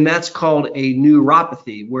 And that's called a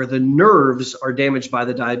neuropathy, where the nerves are damaged by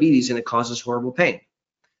the diabetes and it causes horrible pain.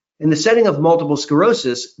 In the setting of multiple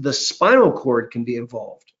sclerosis, the spinal cord can be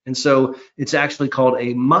involved. And so it's actually called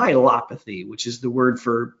a myelopathy, which is the word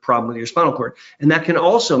for problem with your spinal cord. And that can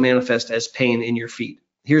also manifest as pain in your feet.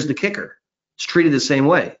 Here's the kicker. It's treated the same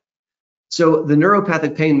way. So the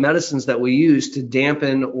neuropathic pain medicines that we use to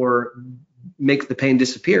dampen or make the pain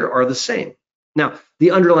disappear are the same. Now,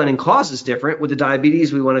 the underlying cause is different. With the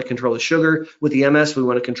diabetes, we want to control the sugar. With the MS, we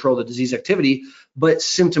want to control the disease activity. But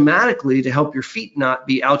symptomatically, to help your feet not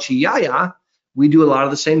be ouchy yaya, we do a lot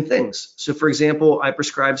of the same things. So for example, I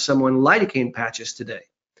prescribe someone lidocaine patches today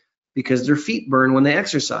because their feet burn when they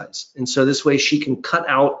exercise. And so this way she can cut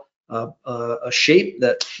out a shape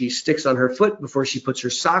that she sticks on her foot before she puts her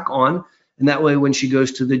sock on. And that way, when she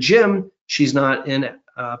goes to the gym, she's not in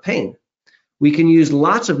pain. We can use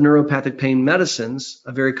lots of neuropathic pain medicines.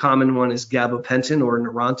 A very common one is gabapentin or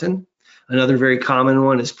Neurontin. Another very common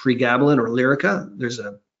one is pregabalin or Lyrica. There's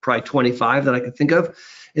probably 25 that I can think of.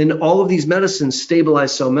 And all of these medicines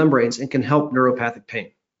stabilize cell membranes and can help neuropathic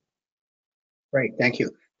pain. Great, thank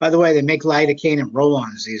you. By the way, they make lidocaine and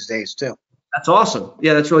roll-ons these days too. That's awesome.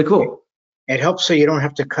 Yeah, that's really cool. It helps so you don't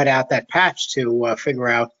have to cut out that patch to figure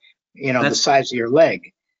out, the size of your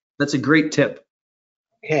leg. That's a great tip.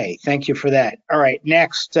 Okay, thank you for that. All right,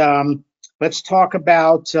 next, let's talk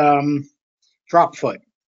about drop foot.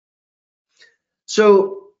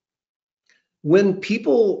 So when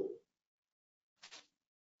people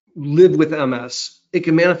live with MS, it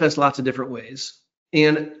can manifest lots of different ways.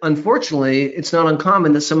 And unfortunately, it's not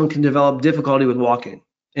uncommon that someone can develop difficulty with walking.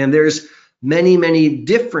 And there's many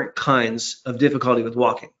different kinds of difficulty with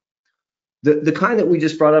walking. The kind that we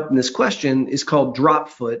just brought up in this question is called drop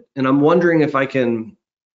foot. And I'm wondering if I can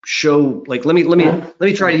show, like, let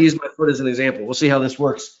me try to use my foot as an example. We'll see how this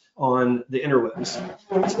works on the interwebs.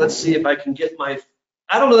 So let's see if I can get I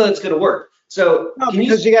don't know that it's going to work. So no,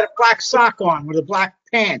 because you got a black sock on with a black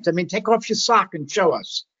pant. I mean, take off your sock and show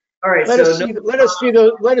us. All right. Let us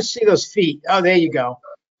see those feet. Oh, there you go.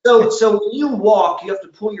 So when you walk, you have to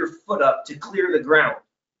pull your foot up to clear the ground.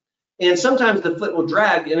 And sometimes the foot will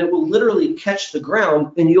drag and it will literally catch the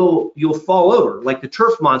ground and you'll fall over. Like the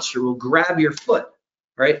turf monster will grab your foot,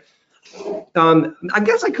 right? I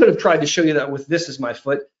guess I could have tried to show you that with this as my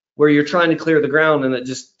foot, where you're trying to clear the ground and it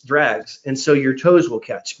just drags. And so your toes will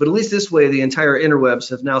catch. But at least this way, the entire interwebs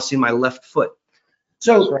have now seen my left foot.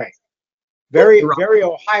 So right. Very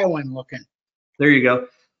Ohioan looking. There you go.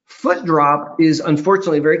 Foot drop is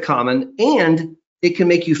unfortunately very common, and it can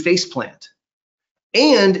make you face plant.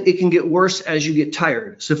 And it can get worse as you get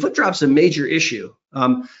tired. So foot drop's a major issue.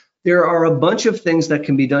 There are a bunch of things that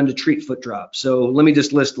can be done to treat foot drop. So let me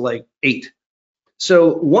just list like 8.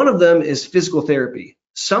 So one of them is physical therapy.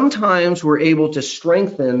 Sometimes we're able to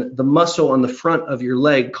strengthen the muscle on the front of your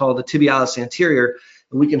leg called the tibialis anterior,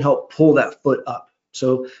 and we can help pull that foot up.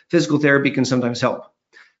 So physical therapy can sometimes help.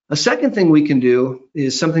 A second thing we can do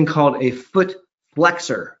is something called a foot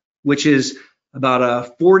flexor, which is about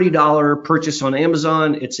a $40 purchase on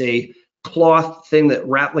Amazon. It's a cloth thing that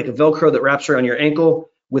like a Velcro that wraps around your ankle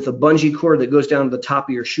with a bungee cord that goes down to the top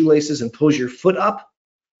of your shoelaces and pulls your foot up.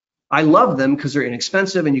 I love them because they're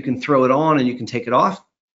inexpensive and you can throw it on and you can take it off.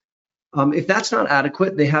 If that's not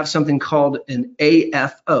adequate, they have something called an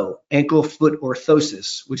AFO, ankle foot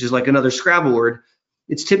orthosis, which is like another Scrabble word.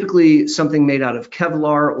 It's typically something made out of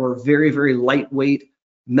Kevlar or very lightweight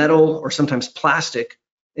metal or sometimes plastic.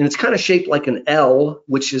 And it's kind of shaped like an L,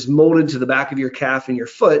 which is molded to the back of your calf and your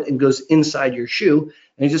foot and goes inside your shoe.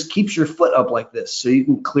 And it just keeps your foot up like this so you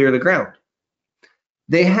can clear the ground.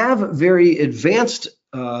 They have very advanced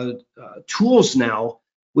tools now,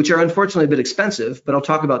 which are unfortunately a bit expensive, but I'll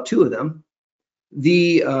talk about 2 of them.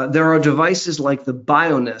 There are devices like the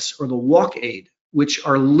Bioness or the Walk Aid, which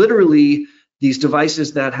are literally these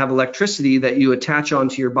devices that have electricity that you attach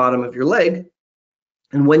onto your bottom of your leg.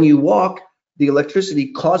 And when you walk, the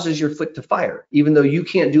electricity causes your foot to fire. Even though you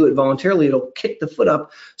can't do it voluntarily, it'll kick the foot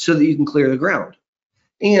up so that you can clear the ground.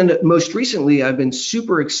 And most recently, I've been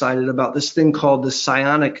super excited about this thing called the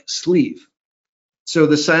Psionic sleeve. So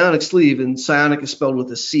the Psionic sleeve, and Psionic is spelled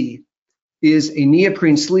with a C, is a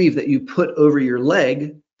neoprene sleeve that you put over your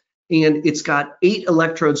leg, and it's got 8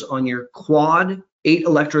 electrodes on your quad, 8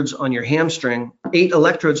 electrodes on your hamstring, 8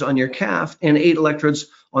 electrodes on your calf, and 8 electrodes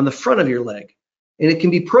on the front of your leg. And it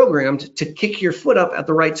can be programmed to kick your foot up at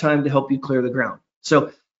the right time to help you clear the ground.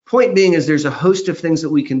 So point being is there's a host of things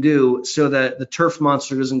that we can do so that the turf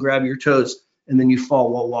monster doesn't grab your toes and then you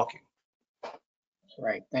fall while walking.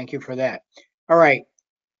 Right, thank you for that. All right,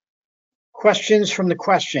 questions from the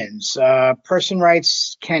questions. Person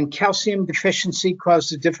writes, can calcium deficiency cause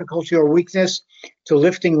the difficulty or weakness to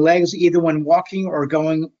lifting legs either when walking or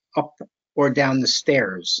going up or down the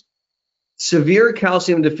stairs? Severe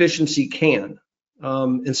calcium deficiency can.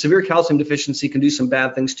 And severe calcium deficiency can do some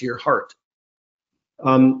bad things to your heart.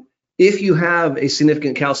 If you have a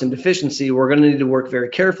significant calcium deficiency, we're going to need to work very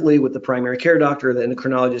carefully with the primary care doctor or the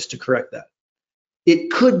endocrinologist to correct that.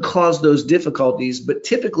 It could cause those difficulties, but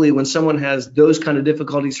typically when someone has those kind of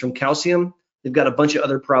difficulties from calcium, they've got a bunch of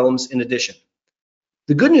other problems in addition.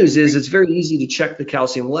 The good news is it's very easy to check the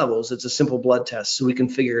calcium levels. It's a simple blood test, so we can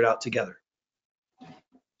figure it out together.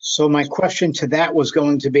 So my question to that was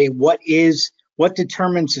going to be, what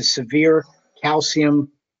determines a severe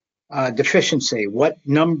calcium deficiency? What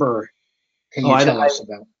number can you tell us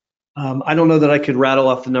about? I don't know that I could rattle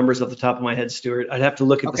off the numbers off the top of my head, Stuart. I'd have to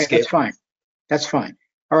look at the scale. That's fine. That's fine.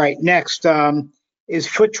 All right, next, is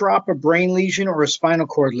foot drop a brain lesion or a spinal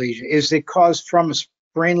cord lesion? Is it caused from a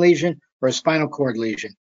brain lesion or a spinal cord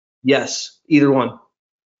lesion? Yes, either one.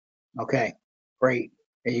 Okay, great.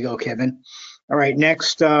 There you go, Kevin. All right,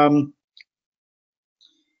 next,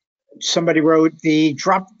 somebody wrote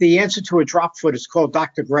the answer to a drop foot is called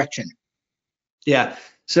Dr. Gretchen. Yeah.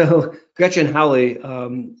 So Gretchen Howley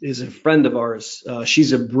is a friend of ours.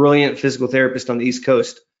 She's a brilliant physical therapist on the East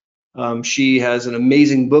Coast. She has an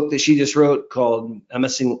amazing book that she just wrote called The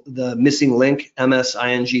Missing Link,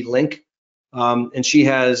 MSING Link. And she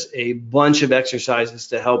has a bunch of exercises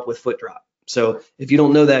to help with foot drop. So if you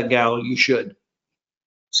don't know that gal, you should.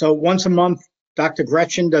 So once a month, Dr.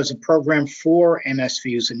 Gretchen does a program for MS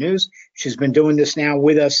Views and News. She's been doing this now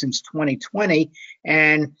with us since 2020,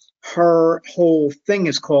 and her whole thing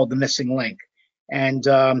is called The Missing Link. And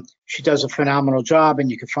she does a phenomenal job, and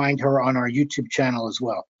you can find her on our YouTube channel as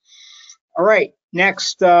well. All right,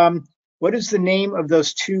 next, what is the name of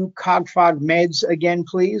those 2 CogFog meds again,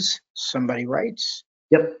 please? Somebody writes.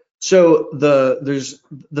 Yep. So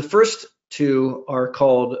the first 2 are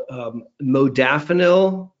called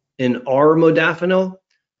modafinil and R-modafinil.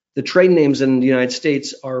 The trade names in the United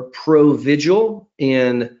States are Provigil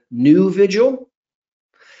and Nuvigil.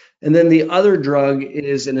 And then the other drug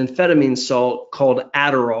is an amphetamine salt called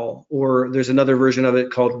Adderall, or there's another version of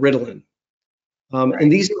it called Ritalin.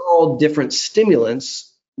 And these are all different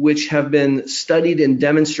stimulants which have been studied and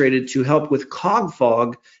demonstrated to help with cog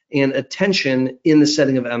fog and attention in the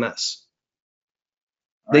setting of MS.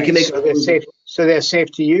 They can make so they're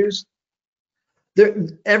safe to use?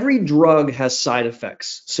 Every drug has side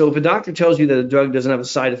effects. So if a doctor tells you that a drug doesn't have a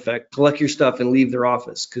side effect, collect your stuff and leave their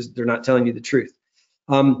office because they're not telling you the truth.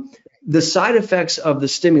 The side effects of the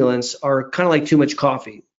stimulants are kind of like too much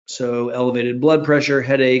coffee. So elevated blood pressure,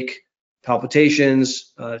 headache,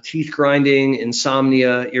 palpitations, teeth grinding,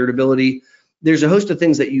 insomnia, irritability. There's a host of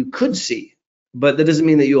things that you could see, but that doesn't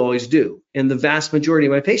mean that you always do. And the vast majority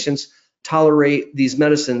of my patients tolerate these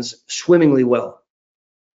medicines swimmingly well.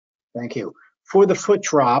 Thank you. For the foot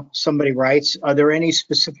drop, somebody writes, are there any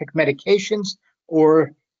specific medications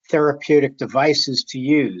or therapeutic devices to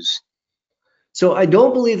use? So I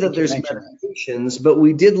don't believe that there's medications, but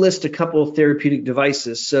we did list a couple of therapeutic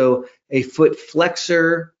devices. So a foot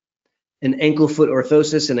flexor, an ankle foot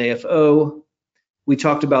orthosis, an AFO. We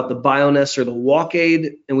talked about the Bioness or the walk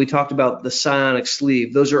aid, and we talked about the Psionic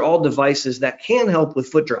sleeve. Those are all devices that can help with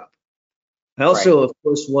foot drop. I also, of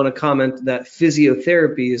course, want to comment that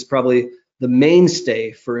physiotherapy is probably the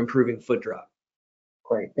mainstay for improving foot drop.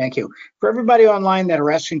 Great, thank you. For everybody online that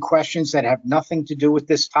are asking questions that have nothing to do with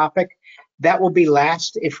this topic, that will be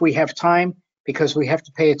last if we have time, because we have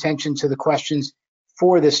to pay attention to the questions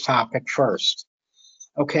for this topic first.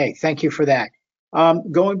 Okay, thank you for that.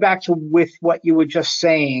 Going back to with what you were just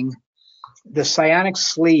saying, the Psionic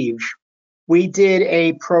sleeve, we did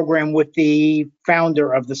a program with the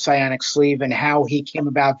founder of the Psionic sleeve and how he came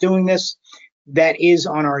about doing this. That is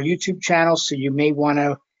on our YouTube channel, so you may want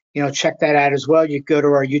to, check that out as well. You go to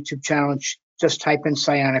our YouTube channel and just type in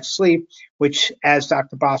Psionic sleeve, which, as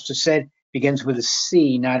Dr. Boster said, begins with a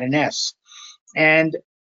C, not an S. And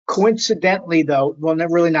coincidentally, though, well,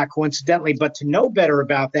 really not coincidentally, but to know better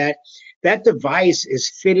about that, that device is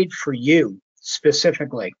fitted for you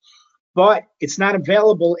specifically. But it's not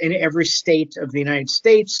available in every state of the United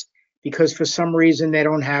States because for some reason they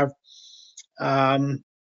don't have,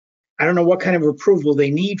 I don't know what kind of approval they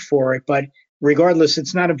need for it, but regardless,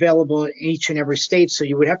 it's not available in each and every state. So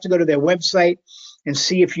you would have to go to their website and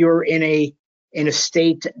see if you're in a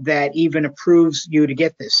state that even approves you to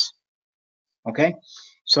get this. Okay,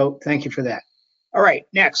 so thank you for that. All right,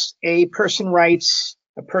 next, a person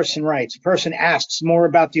asks more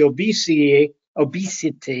about the obesity,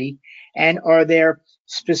 and are there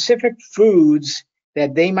specific foods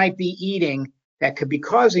that they might be eating that could be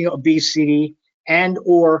causing obesity and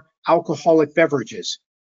or alcoholic beverages?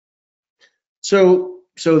 So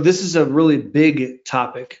this is a really big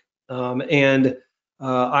topic, and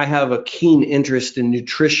I have a keen interest in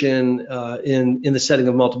nutrition in the setting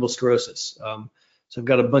of multiple sclerosis. So I've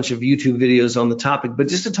got a bunch of YouTube videos on the topic, but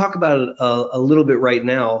just to talk about it a little bit right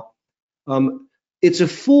now, it's a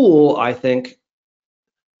fool, I think,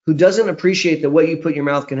 who doesn't appreciate that what you put in your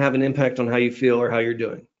mouth can have an impact on how you feel or how you're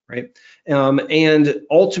doing, right? And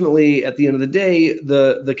ultimately, at the end of the day,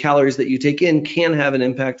 the calories that you take in can have an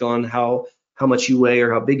impact on how much you weigh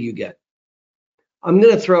or how big you get. I'm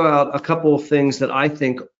going to throw out a couple of things that I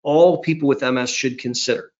think all people with MS should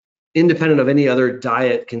consider, independent of any other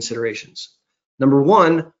diet considerations. Number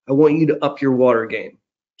one, I want you to up your water game.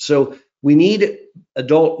 So we need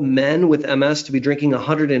adult men with MS to be drinking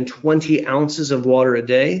 120 ounces of water a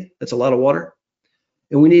day. That's a lot of water.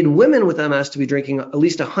 And we need women with MS to be drinking at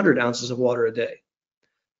least 100 ounces of water a day.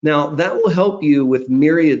 Now, that will help you with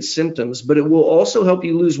myriad symptoms, but it will also help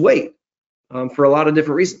you lose weight for a lot of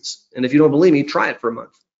different reasons. And if you don't believe me, try it for a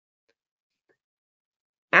month.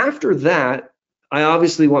 After that, I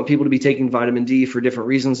obviously want people to be taking vitamin D for different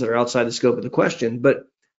reasons that are outside the scope of the question, but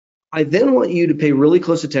I then want you to pay really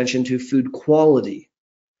close attention to food quality.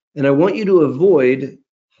 And I want you to avoid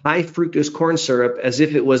high fructose corn syrup as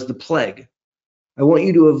if it was the plague. I want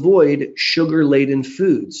you to avoid sugar-laden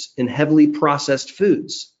foods and heavily processed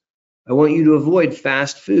foods. I want you to avoid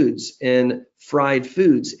fast foods and fried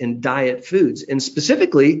foods and diet foods. And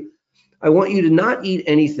specifically, I want you to not eat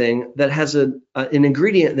anything that has an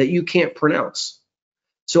ingredient that you can't pronounce.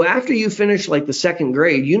 So after you finish like the second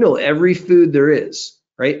grade, you know every food there is,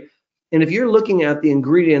 right? And if you're looking at the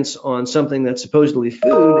ingredients on something that's supposedly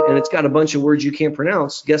food and it's got a bunch of words you can't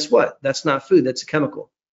pronounce, guess what? That's not food, that's a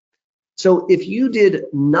chemical. So if you did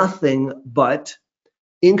nothing but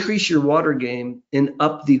increase your water game and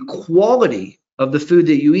up the quality of the food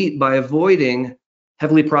that you eat by avoiding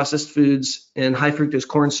heavily processed foods and high fructose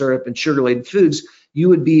corn syrup and sugar-laden foods, you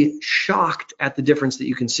would be shocked at the difference that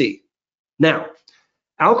you can see. Now,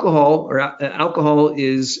 alcohol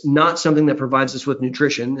is not something that provides us with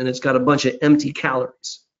nutrition, and it's got a bunch of empty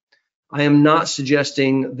calories. I am not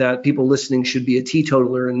suggesting that people listening should be a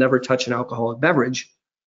teetotaler and never touch an alcoholic beverage.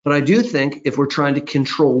 But I do think if we're trying to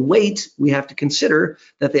control weight, we have to consider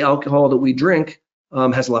that the alcohol that we drink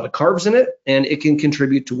has a lot of carbs in it, and it can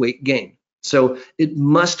contribute to weight gain. So it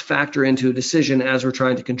must factor into a decision as we're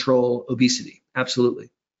trying to control obesity.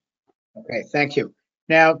 Absolutely. Okay, thank you.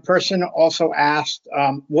 Now, person also asked,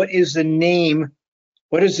 what is the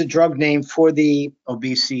drug name for the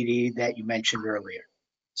obesity that you mentioned earlier?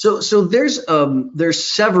 So there's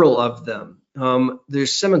several of them.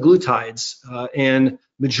 There's semaglutides, and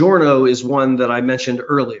Majorno is one that I mentioned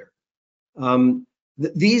earlier.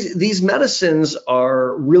 These medicines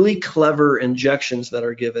are really clever injections that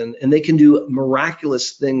are given, and they can do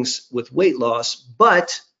miraculous things with weight loss,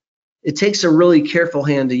 but it takes a really careful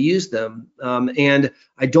hand to use them. And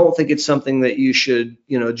I don't think it's something that you should,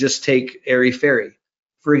 just take airy-fairy.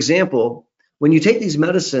 For example, when you take these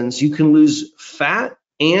medicines, you can lose fat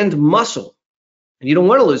and muscle, and you don't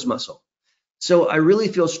want to lose muscle. So I really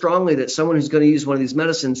feel strongly that someone who's going to use one of these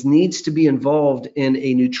medicines needs to be involved in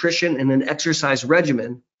a nutrition and an exercise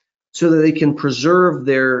regimen so that they can preserve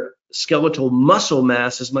their skeletal muscle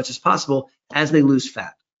mass as much as possible as they lose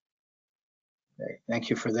fat. Okay,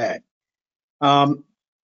 thank you for that.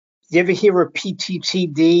 You ever hear of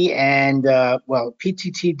PTTD? And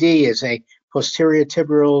PTTD is a posterior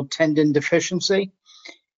tibial tendon deficiency,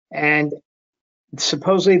 and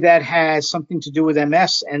supposedly that has something to do with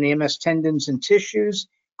MS and the MS tendons and tissues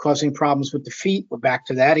causing problems with the feet. We're back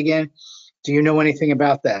to that again. Do you know anything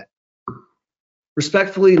about that?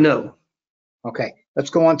 Respectfully, no. Okay, let's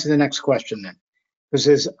go on to the next question then, because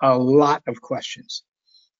there's a lot of questions.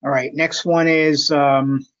 All right, next one is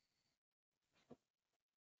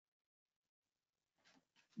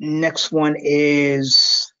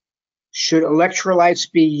should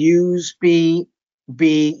electrolytes be used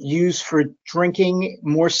for drinking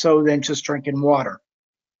more so than just drinking water?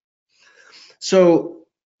 So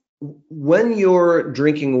when you're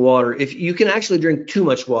drinking water, if you can actually drink too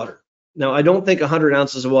much water. Now, I don't think 100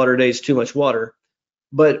 ounces of water a day is too much water,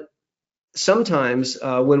 but sometimes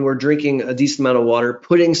when we're drinking a decent amount of water,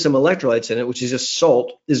 putting some electrolytes in it, which is just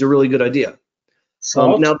salt, is a really good idea.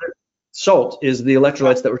 Salt? Now, salt is the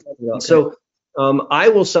electrolytes that we're talking about. Okay. So I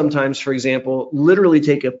will sometimes, for example, literally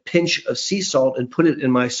take a pinch of sea salt and put it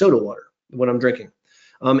in my soda water when I'm drinking.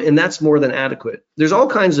 And that's more than adequate. There's all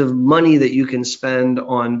kinds of money that you can spend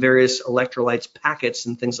on various electrolytes packets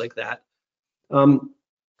and things like that.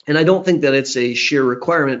 And I don't think that it's a sheer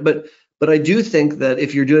requirement, but I do think that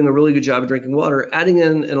if you're doing a really good job of drinking water, adding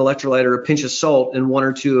in an electrolyte or a pinch of salt in one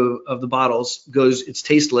or two of the bottles it's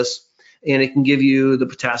tasteless, and it can give you the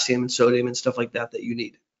potassium and sodium and stuff like that you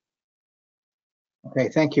need. Okay,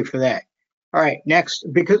 thank you for that. All right, next,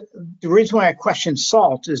 because the reason why I question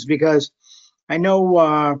salt is because I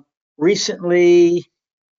know recently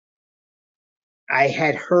I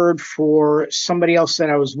had heard for somebody else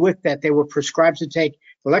that I was with that they were prescribed to take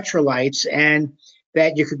electrolytes, and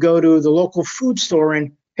that you could go to the local food store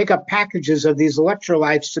and pick up packages of these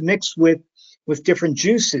electrolytes to mix with different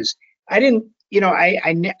juices. I didn't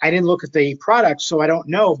look at the product, so I don't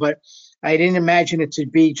know, but I didn't imagine it to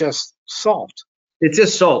be just salt. It's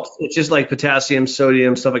just salt. It's just like potassium,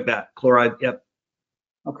 sodium, stuff like that. Chloride, yep.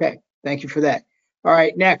 Okay, thank you for that. All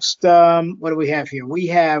right, next, what do we have here? We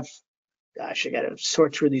have, gosh, I got to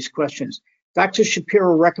sort through these questions. Dr.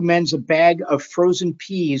 Shapiro recommends a bag of frozen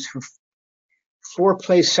peas for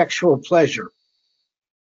foreplay sexual pleasure.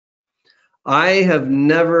 I have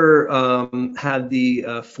never had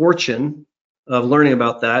the fortune of learning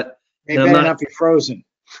about that. They better not be frozen.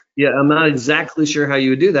 Yeah, I'm not exactly sure how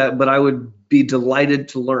you would do that, but I would be delighted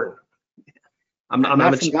to learn. I'm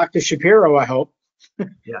not from Dr. Shapiro, I hope.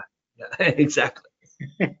 Yeah, exactly.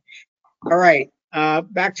 All right,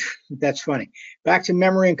 that's funny. Back to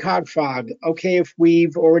memory and cogfog. Okay, if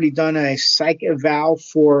we've already done a psych eval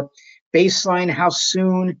for baseline, how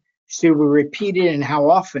soon should we repeat it and how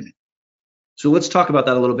often? So let's talk about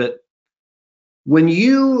that a little bit. When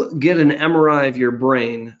you get an MRI of your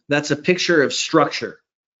brain, that's a picture of structure,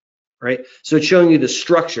 right? So it's showing you the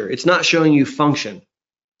structure. It's not showing you function.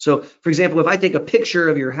 So for example, if I take a picture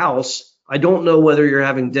of your house, I don't know whether you're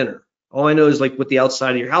having dinner. All I know is like what the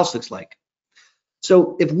outside of your house looks like.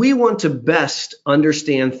 So if we want to best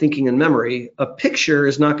understand thinking and memory, a picture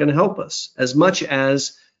is not going to help us as much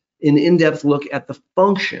as an in-depth look at the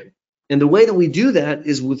function. And the way that we do that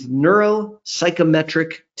is with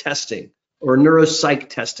neuropsychometric testing or neuropsych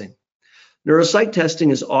testing. Neuropsych testing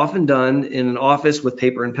is often done in an office with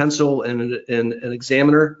paper and pencil and an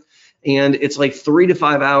examiner. And it's like 3 to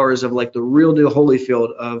 5 hours of like the real deal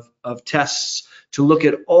Holyfield of tests to look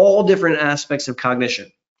at all different aspects of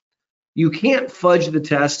cognition. You can't fudge the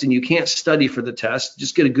test and you can't study for the test.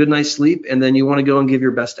 Just get a good night's sleep and then you want to go and give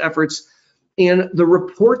your best efforts. And the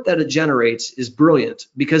report that it generates is brilliant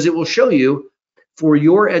because it will show you for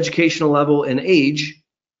your educational level and age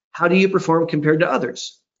How do you perform compared to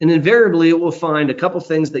others? And invariably, it will find a couple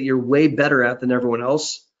things that you're way better at than everyone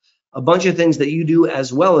else, a bunch of things that you do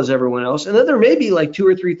as well as everyone else, and then there may be like 2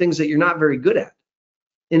 or 3 things that you're not very good at.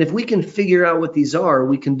 And if we can figure out what these are,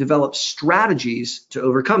 we can develop strategies to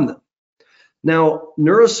overcome them. Now,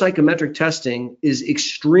 neuropsychometric testing is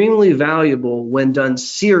extremely valuable when done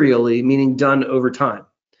serially, meaning done over time.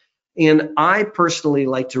 And I personally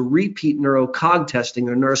like to repeat neurocog testing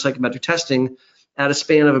or neuropsychometric testing at a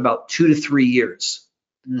span of about 2 to 3 years.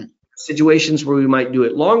 Situations where we might do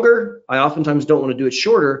it longer, I oftentimes don't want to do it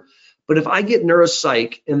shorter, but if I get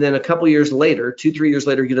neuropsych and then a couple years later, 2, 3 years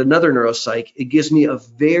later, get another neuropsych, it gives me a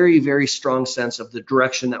very, very strong sense of the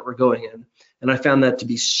direction that we're going in. And I found that to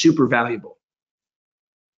be super valuable.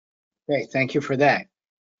 Okay, thank you for that.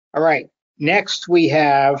 All right, next we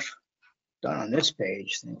have, done on this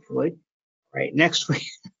page, thankfully. All right, next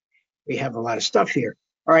we have a lot of stuff here.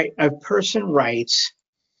 All right, a person writes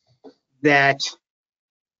that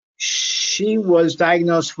she was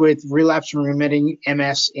diagnosed with relapse and remitting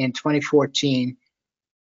MS in 2014.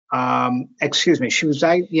 She was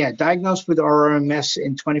diagnosed with RRMS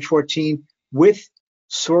in 2014 with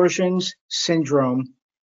Sjögren's syndrome,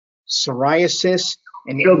 psoriasis,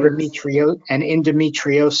 and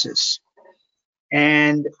endometriosis.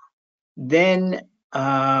 And then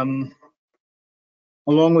along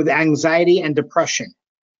with anxiety and depression.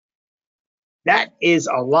 That is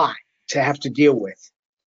a lot to have to deal with.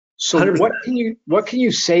 So 100%. What can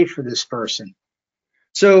you say for this person?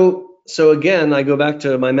 So again, I go back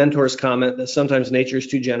to my mentor's comment that sometimes nature is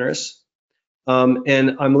too generous.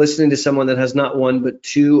 And I'm listening to someone that has not 1 but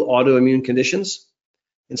 2 autoimmune conditions.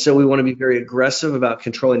 And so we want to be very aggressive about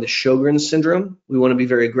controlling the Sjögren's syndrome. We want to be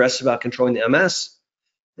very aggressive about controlling the MS.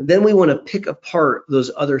 And then we want to pick apart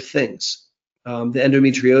those other things. The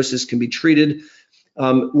endometriosis can be treated.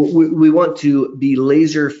 We want to be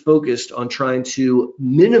laser focused on trying to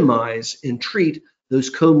minimize and treat those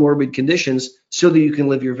comorbid conditions so that you can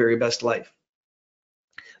live your very best life.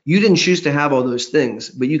 You didn't choose to have all those things,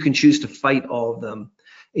 but you can choose to fight all of them.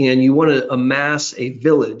 And you want to amass a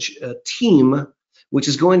village, a team, which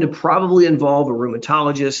is going to probably involve a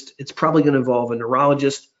rheumatologist. It's probably going to involve a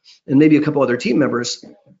neurologist and maybe a couple other team members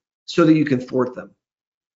so that you can thwart them.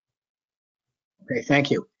 Okay, thank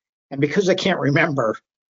you. And because I can't remember,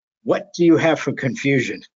 what do you have for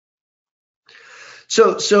confusion?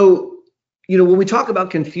 So when we talk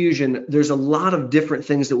about confusion, there's a lot of different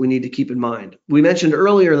things that we need to keep in mind. We mentioned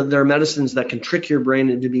earlier that there are medicines that can trick your brain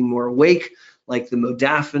into being more awake, like the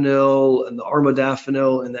modafinil and the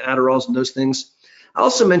armodafinil and the Adderalls and those things. I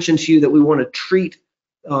also mentioned to you that we want to treat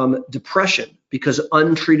depression because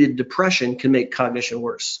untreated depression can make cognition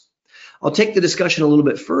worse. I'll take the discussion a little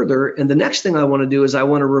bit further, and the next thing I want to do is I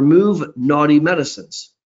want to remove naughty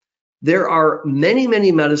medicines. There are many,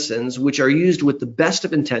 many medicines which are used with the best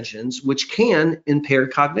of intentions, which can impair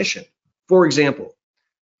cognition. For example,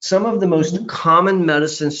 some of the most common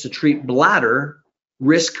medicines to treat bladder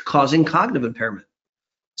risk causing cognitive impairment.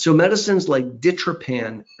 So medicines like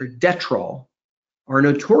ditropan or Detrol are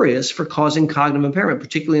notorious for causing cognitive impairment,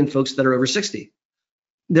 particularly in folks that are over 60.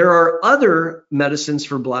 There are other medicines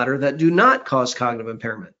for bladder that do not cause cognitive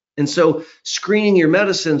impairment. And so screening your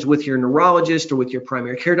medicines with your neurologist or with your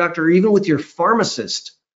primary care doctor or even with your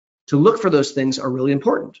pharmacist to look for those things are really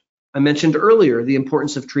important. I mentioned earlier the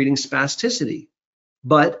importance of treating spasticity,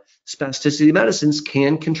 but spasticity medicines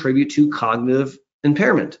can contribute to cognitive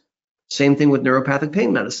impairment. Same thing with neuropathic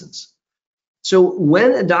pain medicines. So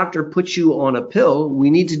when a doctor puts you on a pill,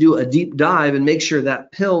 we need to do a deep dive and make sure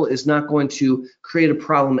that pill is not going to create a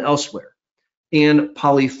problem elsewhere. And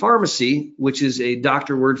polypharmacy, which is a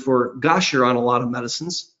doctor word for gosh, you're on a lot of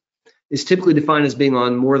medicines, is typically defined as being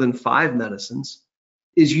on more than 5 medicines,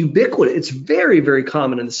 is ubiquitous. It's very, very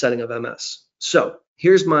common in the setting of MS. So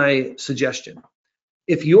here's my suggestion.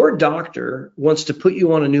 If your doctor wants to put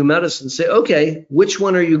you on a new medicine, say, okay, which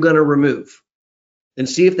one are you going to remove? And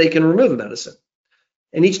see if they can remove a medicine.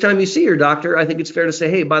 And each time you see your doctor, I think it's fair to say,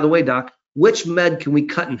 hey, by the way, doc, which med can we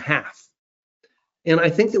cut in half? And I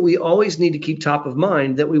think that we always need to keep top of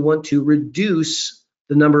mind that we want to reduce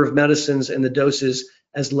the number of medicines and the doses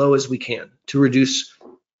as low as we can to reduce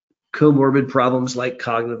comorbid problems like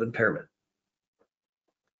cognitive impairment.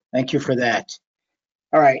 Thank you for that.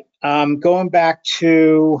 All right, going back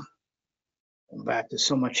to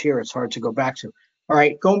so much here, it's hard to go back to. All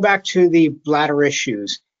right, going back to the bladder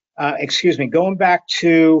issues, going back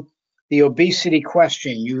to the obesity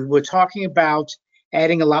question, you were talking about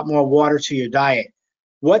adding a lot more water to your diet.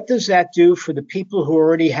 What does that do for the people who are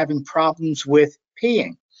already having problems with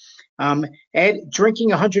peeing? Ed, drinking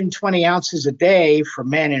 120 ounces a day for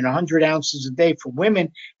men and 100 ounces a day for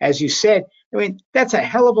women, as you said, I mean, that's a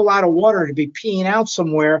hell of a lot of water to be peeing out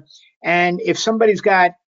somewhere. And if somebody's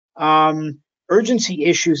got urgency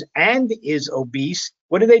issues and is obese,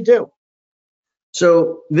 what do they do?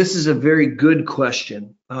 So this is a very good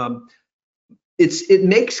question. It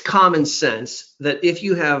makes common sense that if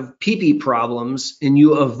you have pee-pee problems and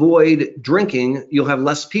you avoid drinking, you'll have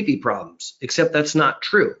less pee-pee problems, except that's not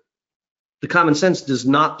true. The common sense does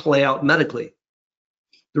not play out medically.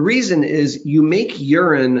 The reason is you make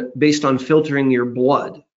urine based on filtering your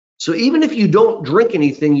blood. So even if you don't drink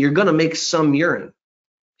anything, you're going to make some urine.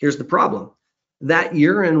 Here's the problem. That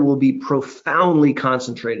urine will be profoundly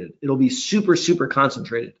concentrated. It'll be super, super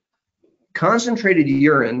concentrated. Concentrated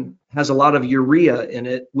urine has a lot of urea in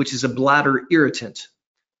it, which is a bladder irritant.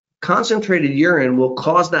 Concentrated urine will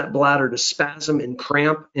cause that bladder to spasm and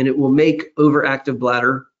cramp, and it will make overactive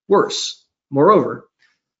bladder worse. Moreover,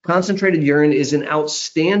 concentrated urine is an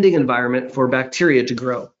outstanding environment for bacteria to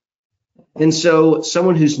grow. And so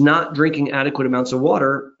someone who's not drinking adequate amounts of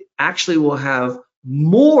water actually will have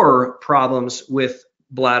more problems with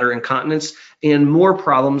bladder incontinence and more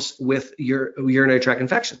problems with urinary tract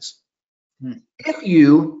infections. If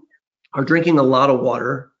you are drinking a lot of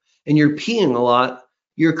water and you're peeing a lot,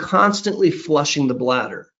 you're constantly flushing the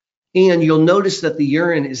bladder. And you'll notice that the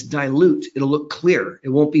urine is dilute. It'll look clear. It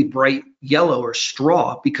won't be bright yellow or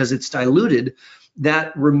straw because it's diluted.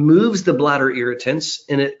 That removes the bladder irritants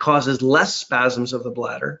and it causes less spasms of the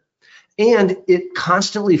bladder. And it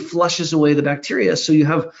constantly flushes away the bacteria, so you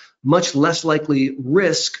have much less likely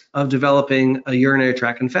risk of developing a urinary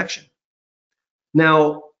tract infection.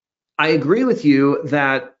 Now, I agree with you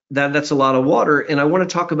that that's a lot of water, and I want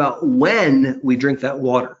to talk about when we drink that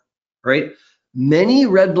water, right? Many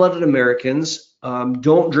red-blooded Americans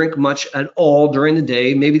don't drink much at all during the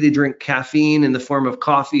day. Maybe they drink caffeine in the form of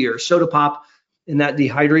coffee or soda pop, and that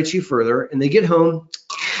dehydrates you further, and they get home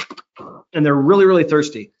and they're really, really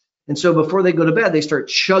thirsty. And so before they go to bed, they start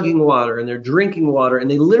chugging water and they're drinking water, and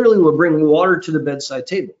they literally will bring water to the bedside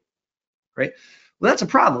table, right? Well, that's a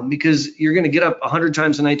problem because you're going to get up 100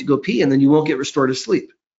 times a night to go pee, and then you won't get restorative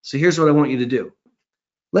sleep. So here's what I want you to do.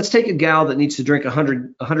 Let's take a gal that needs to drink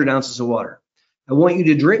 100 ounces of water. I want you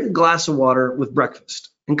to drink a glass of water with breakfast.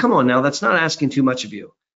 And come on now, that's not asking too much of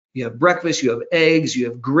you. You have breakfast, you have eggs, you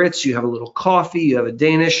have grits, you have a little coffee, you have a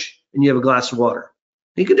Danish, and you have a glass of water.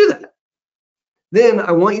 You can do that. Then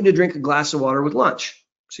I want you to drink a glass of water with lunch.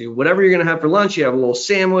 So whatever you're going to have for lunch, you have a little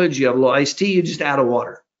sandwich, you have a little iced tea, you just add a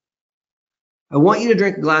water. I want you to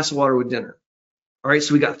drink a glass of water with dinner. All right,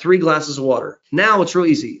 so we got 3 glasses of water. Now it's real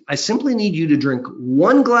easy. I simply need you to drink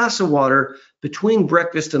 1 glass of water between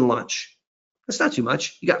breakfast and lunch. That's not too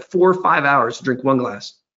much. You got 4 or 5 hours to drink 1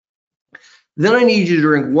 glass. Then I need you to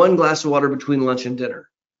drink 1 glass of water between lunch and dinner.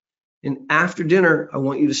 And after dinner, I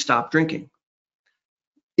want you to stop drinking.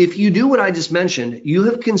 If you do what I just mentioned, you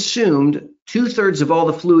have consumed 2/3 of all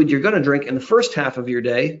the fluid you're going to drink in the first half of your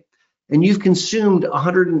day, and you've consumed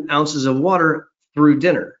 100 ounces of water through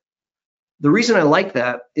dinner. The reason I like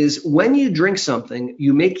that is when you drink something,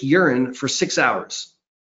 you make urine for 6 hours.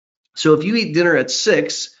 So if you eat dinner at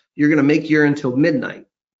 6, you're going to make urine until midnight,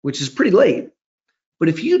 which is pretty late. But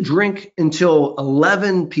if you drink until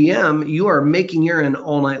 11 p.m., you are making urine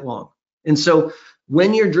all night long. And so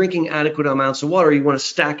when you're drinking adequate amounts of water, you want to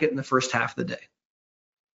stack it in the first half of the day.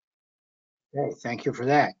 Okay, thank you for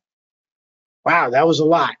that. Wow, that was a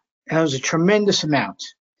lot. That was a tremendous amount.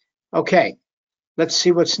 Okay, let's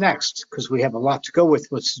see what's next, because we have a lot to go with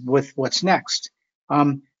what's next.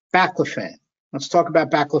 Baclofen. Let's talk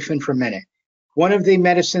about baclofen for a minute. One of the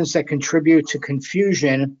medicines that contribute to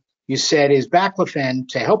confusion, you said, is baclofen.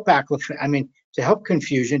 To help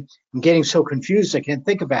confusion. I'm getting so confused I can't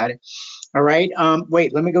think about it. All right.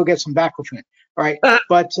 Wait, let me go get some baclofen. All right.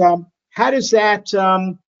 But how does that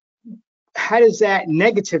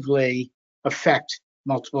negatively affect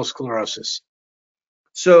multiple sclerosis?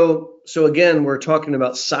 So again, we're talking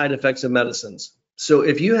about side effects of medicines. So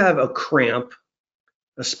if you have a cramp,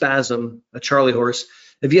 a spasm, a Charlie horse,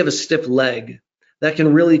 if you have a stiff leg, that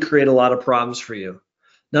can really create a lot of problems for you.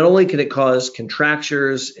 Not only can it cause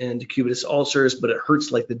contractures and decubitus ulcers, but it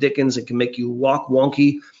hurts like the dickens. It can make you walk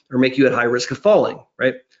wonky or make you at high risk of falling,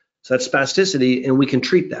 right? So that's spasticity, and we can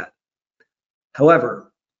treat that.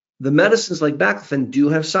 However, the medicines like baclofen do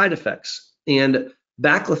have side effects. And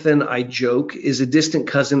baclofen, I joke, is a distant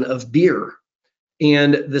cousin of beer.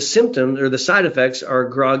 And the symptoms or the side effects are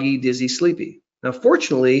groggy, dizzy, sleepy. Now,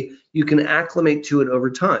 fortunately, you can acclimate to it over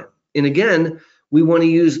time. And again, we want to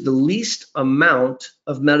use the least amount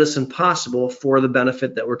of medicine possible for the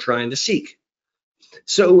benefit that we're trying to seek.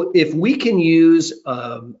 So if we can use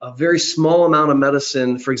a very small amount of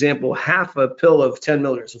medicine, for example, half a pill of 10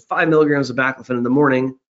 milligrams, so 5 milligrams of baclofen in the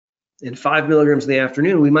morning and 5 milligrams in the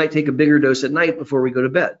afternoon, we might take a bigger dose at night before we go to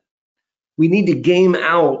bed. We need to game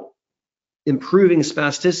out improving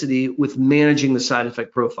spasticity with managing the side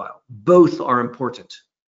effect profile. Both are important.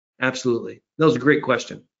 Absolutely. That was a great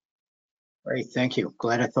question. Great, thank you.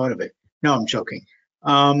 Glad I thought of it. No, I'm joking.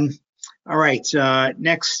 All right,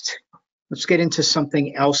 next, let's get into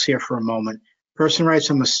something else here for a moment. Person writes,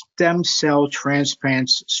 I'm a stem cell transplant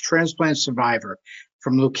survivor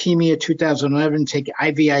from leukemia 2011, take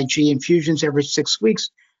IVIG infusions every 6 weeks.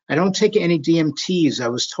 I don't take any DMTs. I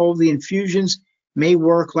was told the infusions may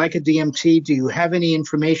work like a DMT. Do you have any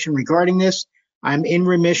information regarding this? I'm in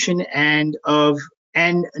remission and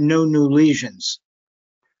no new lesions.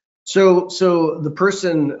 So the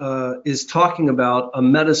person is talking about a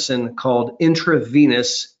medicine called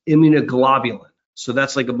intravenous immunoglobulin. So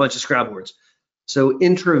that's like a bunch of Scrabble words. So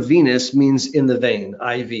intravenous means in the vein,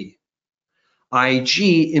 IV.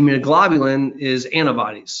 IG, immunoglobulin, is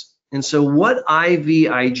antibodies. And so what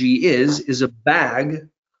IVIG is a bag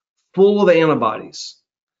full of antibodies.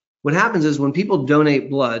 What happens is when people donate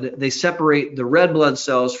blood, they separate the red blood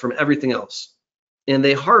cells from everything else. And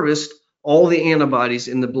they harvest all the antibodies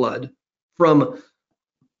in the blood from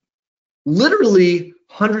literally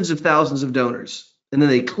hundreds of thousands of donors. And then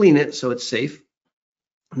they clean it so it's safe.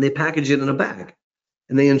 And they package it in a bag.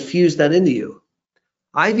 And they infuse that into you.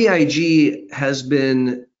 IVIG has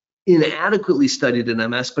been inadequately studied in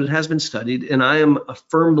MS, but it has been studied. And I am a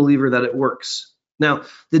firm believer that it works. Now,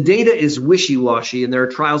 the data is wishy-washy, and there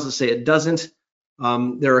are trials that say it doesn't.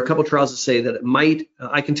 There are a couple trials that say that it might.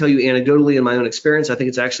 I can tell you anecdotally in my own experience, I think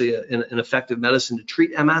it's actually an effective medicine to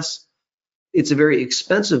treat MS. It's a very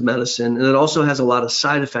expensive medicine, and it also has a lot of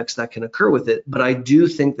side effects that can occur with it, but I do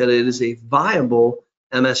think that it is a viable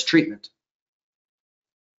MS treatment.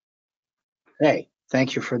 Okay,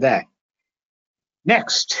 thank you for that.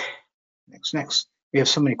 Next. We have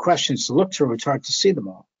so many questions to look through, it's hard to see them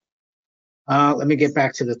all. Let me get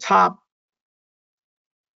back to the top.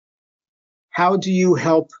 How do you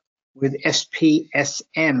help with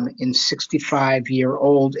SPSM in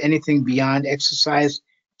 65-year-old? Anything beyond exercise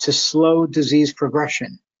to slow disease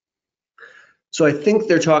progression? So I think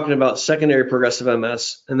they're talking about secondary progressive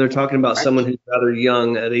MS, and they're talking about someone who's rather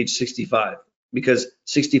young at age 65, because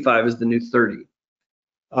 65 is the new 30.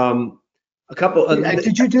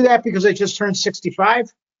 Did you do that because I just turned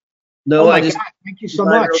 65? No, oh God, thank you so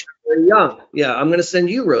much. Very young. Yeah, I'm going to send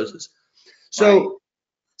you roses. So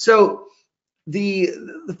the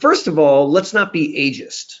first of all, let's not be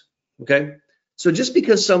ageist, okay? So just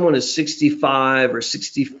because someone is 65 or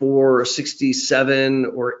 64 or 67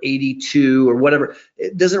 or 82 or whatever,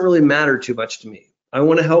 it doesn't really matter too much to me. I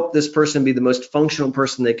want to help this person be the most functional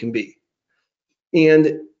person they can be.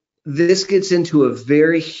 And this gets into a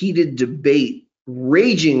very heated debate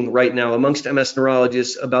raging right now amongst MS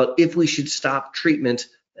neurologists about if we should stop treatment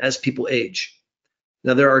as people age.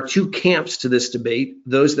 Now, there are two camps to this debate: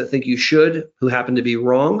 those that think you should, who happen to be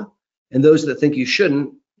wrong, and those that think you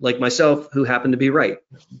shouldn't, like myself, who happen to be right.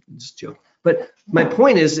 Just a joke. But my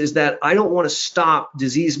point is that I don't want to stop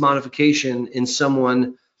disease modification in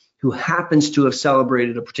someone who happens to have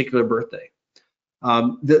celebrated a particular birthday.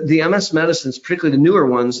 The MS medicines, particularly the newer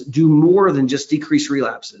ones, do more than just decrease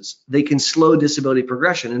relapses. They can slow disability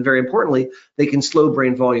progression, and very importantly, they can slow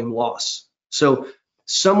brain volume loss. So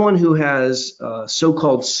someone who has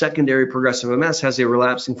so-called secondary progressive MS has a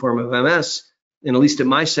relapsing form of MS, and at least at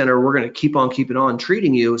my center, we're going to keep on keeping on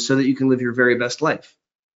treating you so that you can live your very best life.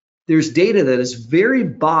 There's data that is very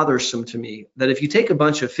bothersome to me that if you take a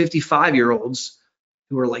bunch of 55-year-olds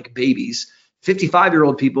who are like babies,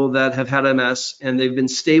 55-year-old people that have had MS and they've been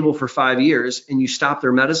stable for 5 years, and you stop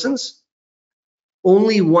their medicines,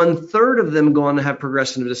 only 1/3 of them go on to have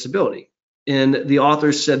progression of disability. And the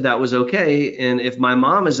authors said that was okay. And if my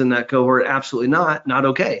mom is in that cohort, absolutely not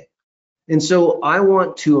okay. And so I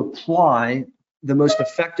want to apply the most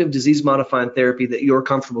effective disease-modifying therapy that you're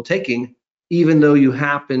comfortable taking, even though you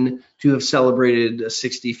happen to have celebrated a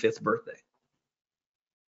 65th birthday.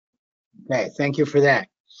 Okay, thank you for that.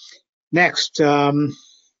 Next, Dr.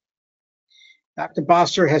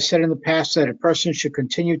 Boster has said in the past that a person should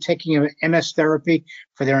continue taking MS therapy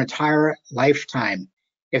for their entire lifetime.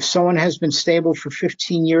 If someone has been stable for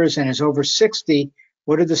 15 years and is over 60,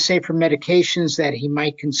 what are the safer medications that he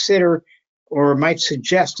might consider or might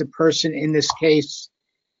suggest a person in this case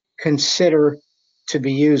consider to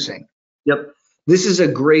be using? Yep. This is a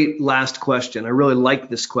great last question. I really like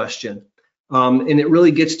this question. And it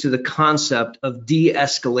really gets to the concept of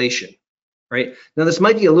de-escalation. right? Now, this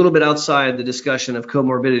might be a little bit outside the discussion of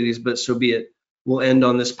comorbidities, but so be it. We'll end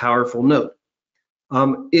on this powerful note.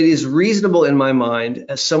 It is reasonable in my mind,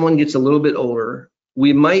 as someone gets a little bit older,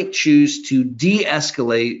 we might choose to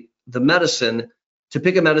de-escalate the medicine to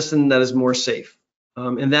pick a medicine that is more safe.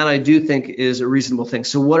 And that I do think is a reasonable thing.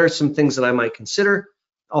 So what are some things that I might consider?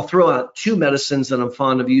 I'll throw out two medicines that I'm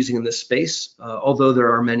fond of using in this space, although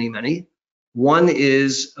there are many, many. One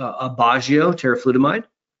is Aubagio, teriflunomide,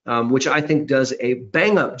 which I think does a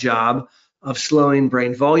bang-up job of slowing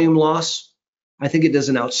brain volume loss. I think it does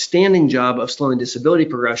an outstanding job of slowing disability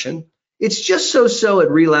progression. It's just so-so at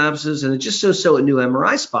relapses, and it's just so-so at new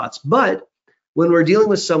MRI spots. But when we're dealing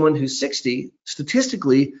with someone who's 60,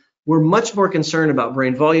 statistically, we're much more concerned about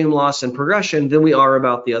brain volume loss and progression than we are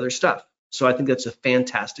about the other stuff. So I think that's a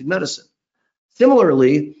fantastic medicine.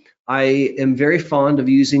 Similarly, I am very fond of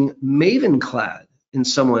using Mavenclad in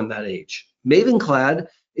someone that age. Mavenclad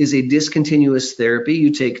is a discontinuous therapy.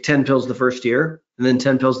 You take 10 pills the first year, and then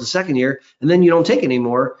 10 pills the second year, and then you don't take any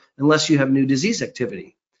more unless you have new disease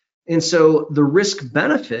activity. And so the risk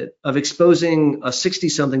benefit of exposing a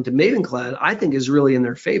 60-something to Mavenclad, I think, is really in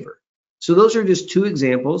their favor. So those are just two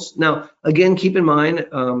examples. Now, again, keep in mind,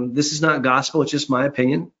 this is not gospel, it's just my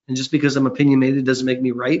opinion. And just because I'm opinionated doesn't make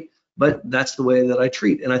me right, but that's the way that I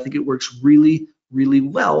treat. And I think it works really, really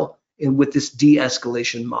well with this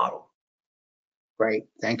de-escalation model. Great,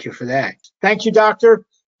 thank you for that. Thank you, doctor.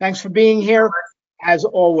 Thanks for being here. As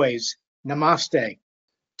always, namaste.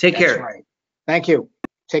 Take care. That's right. Thank you.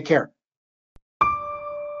 Take care.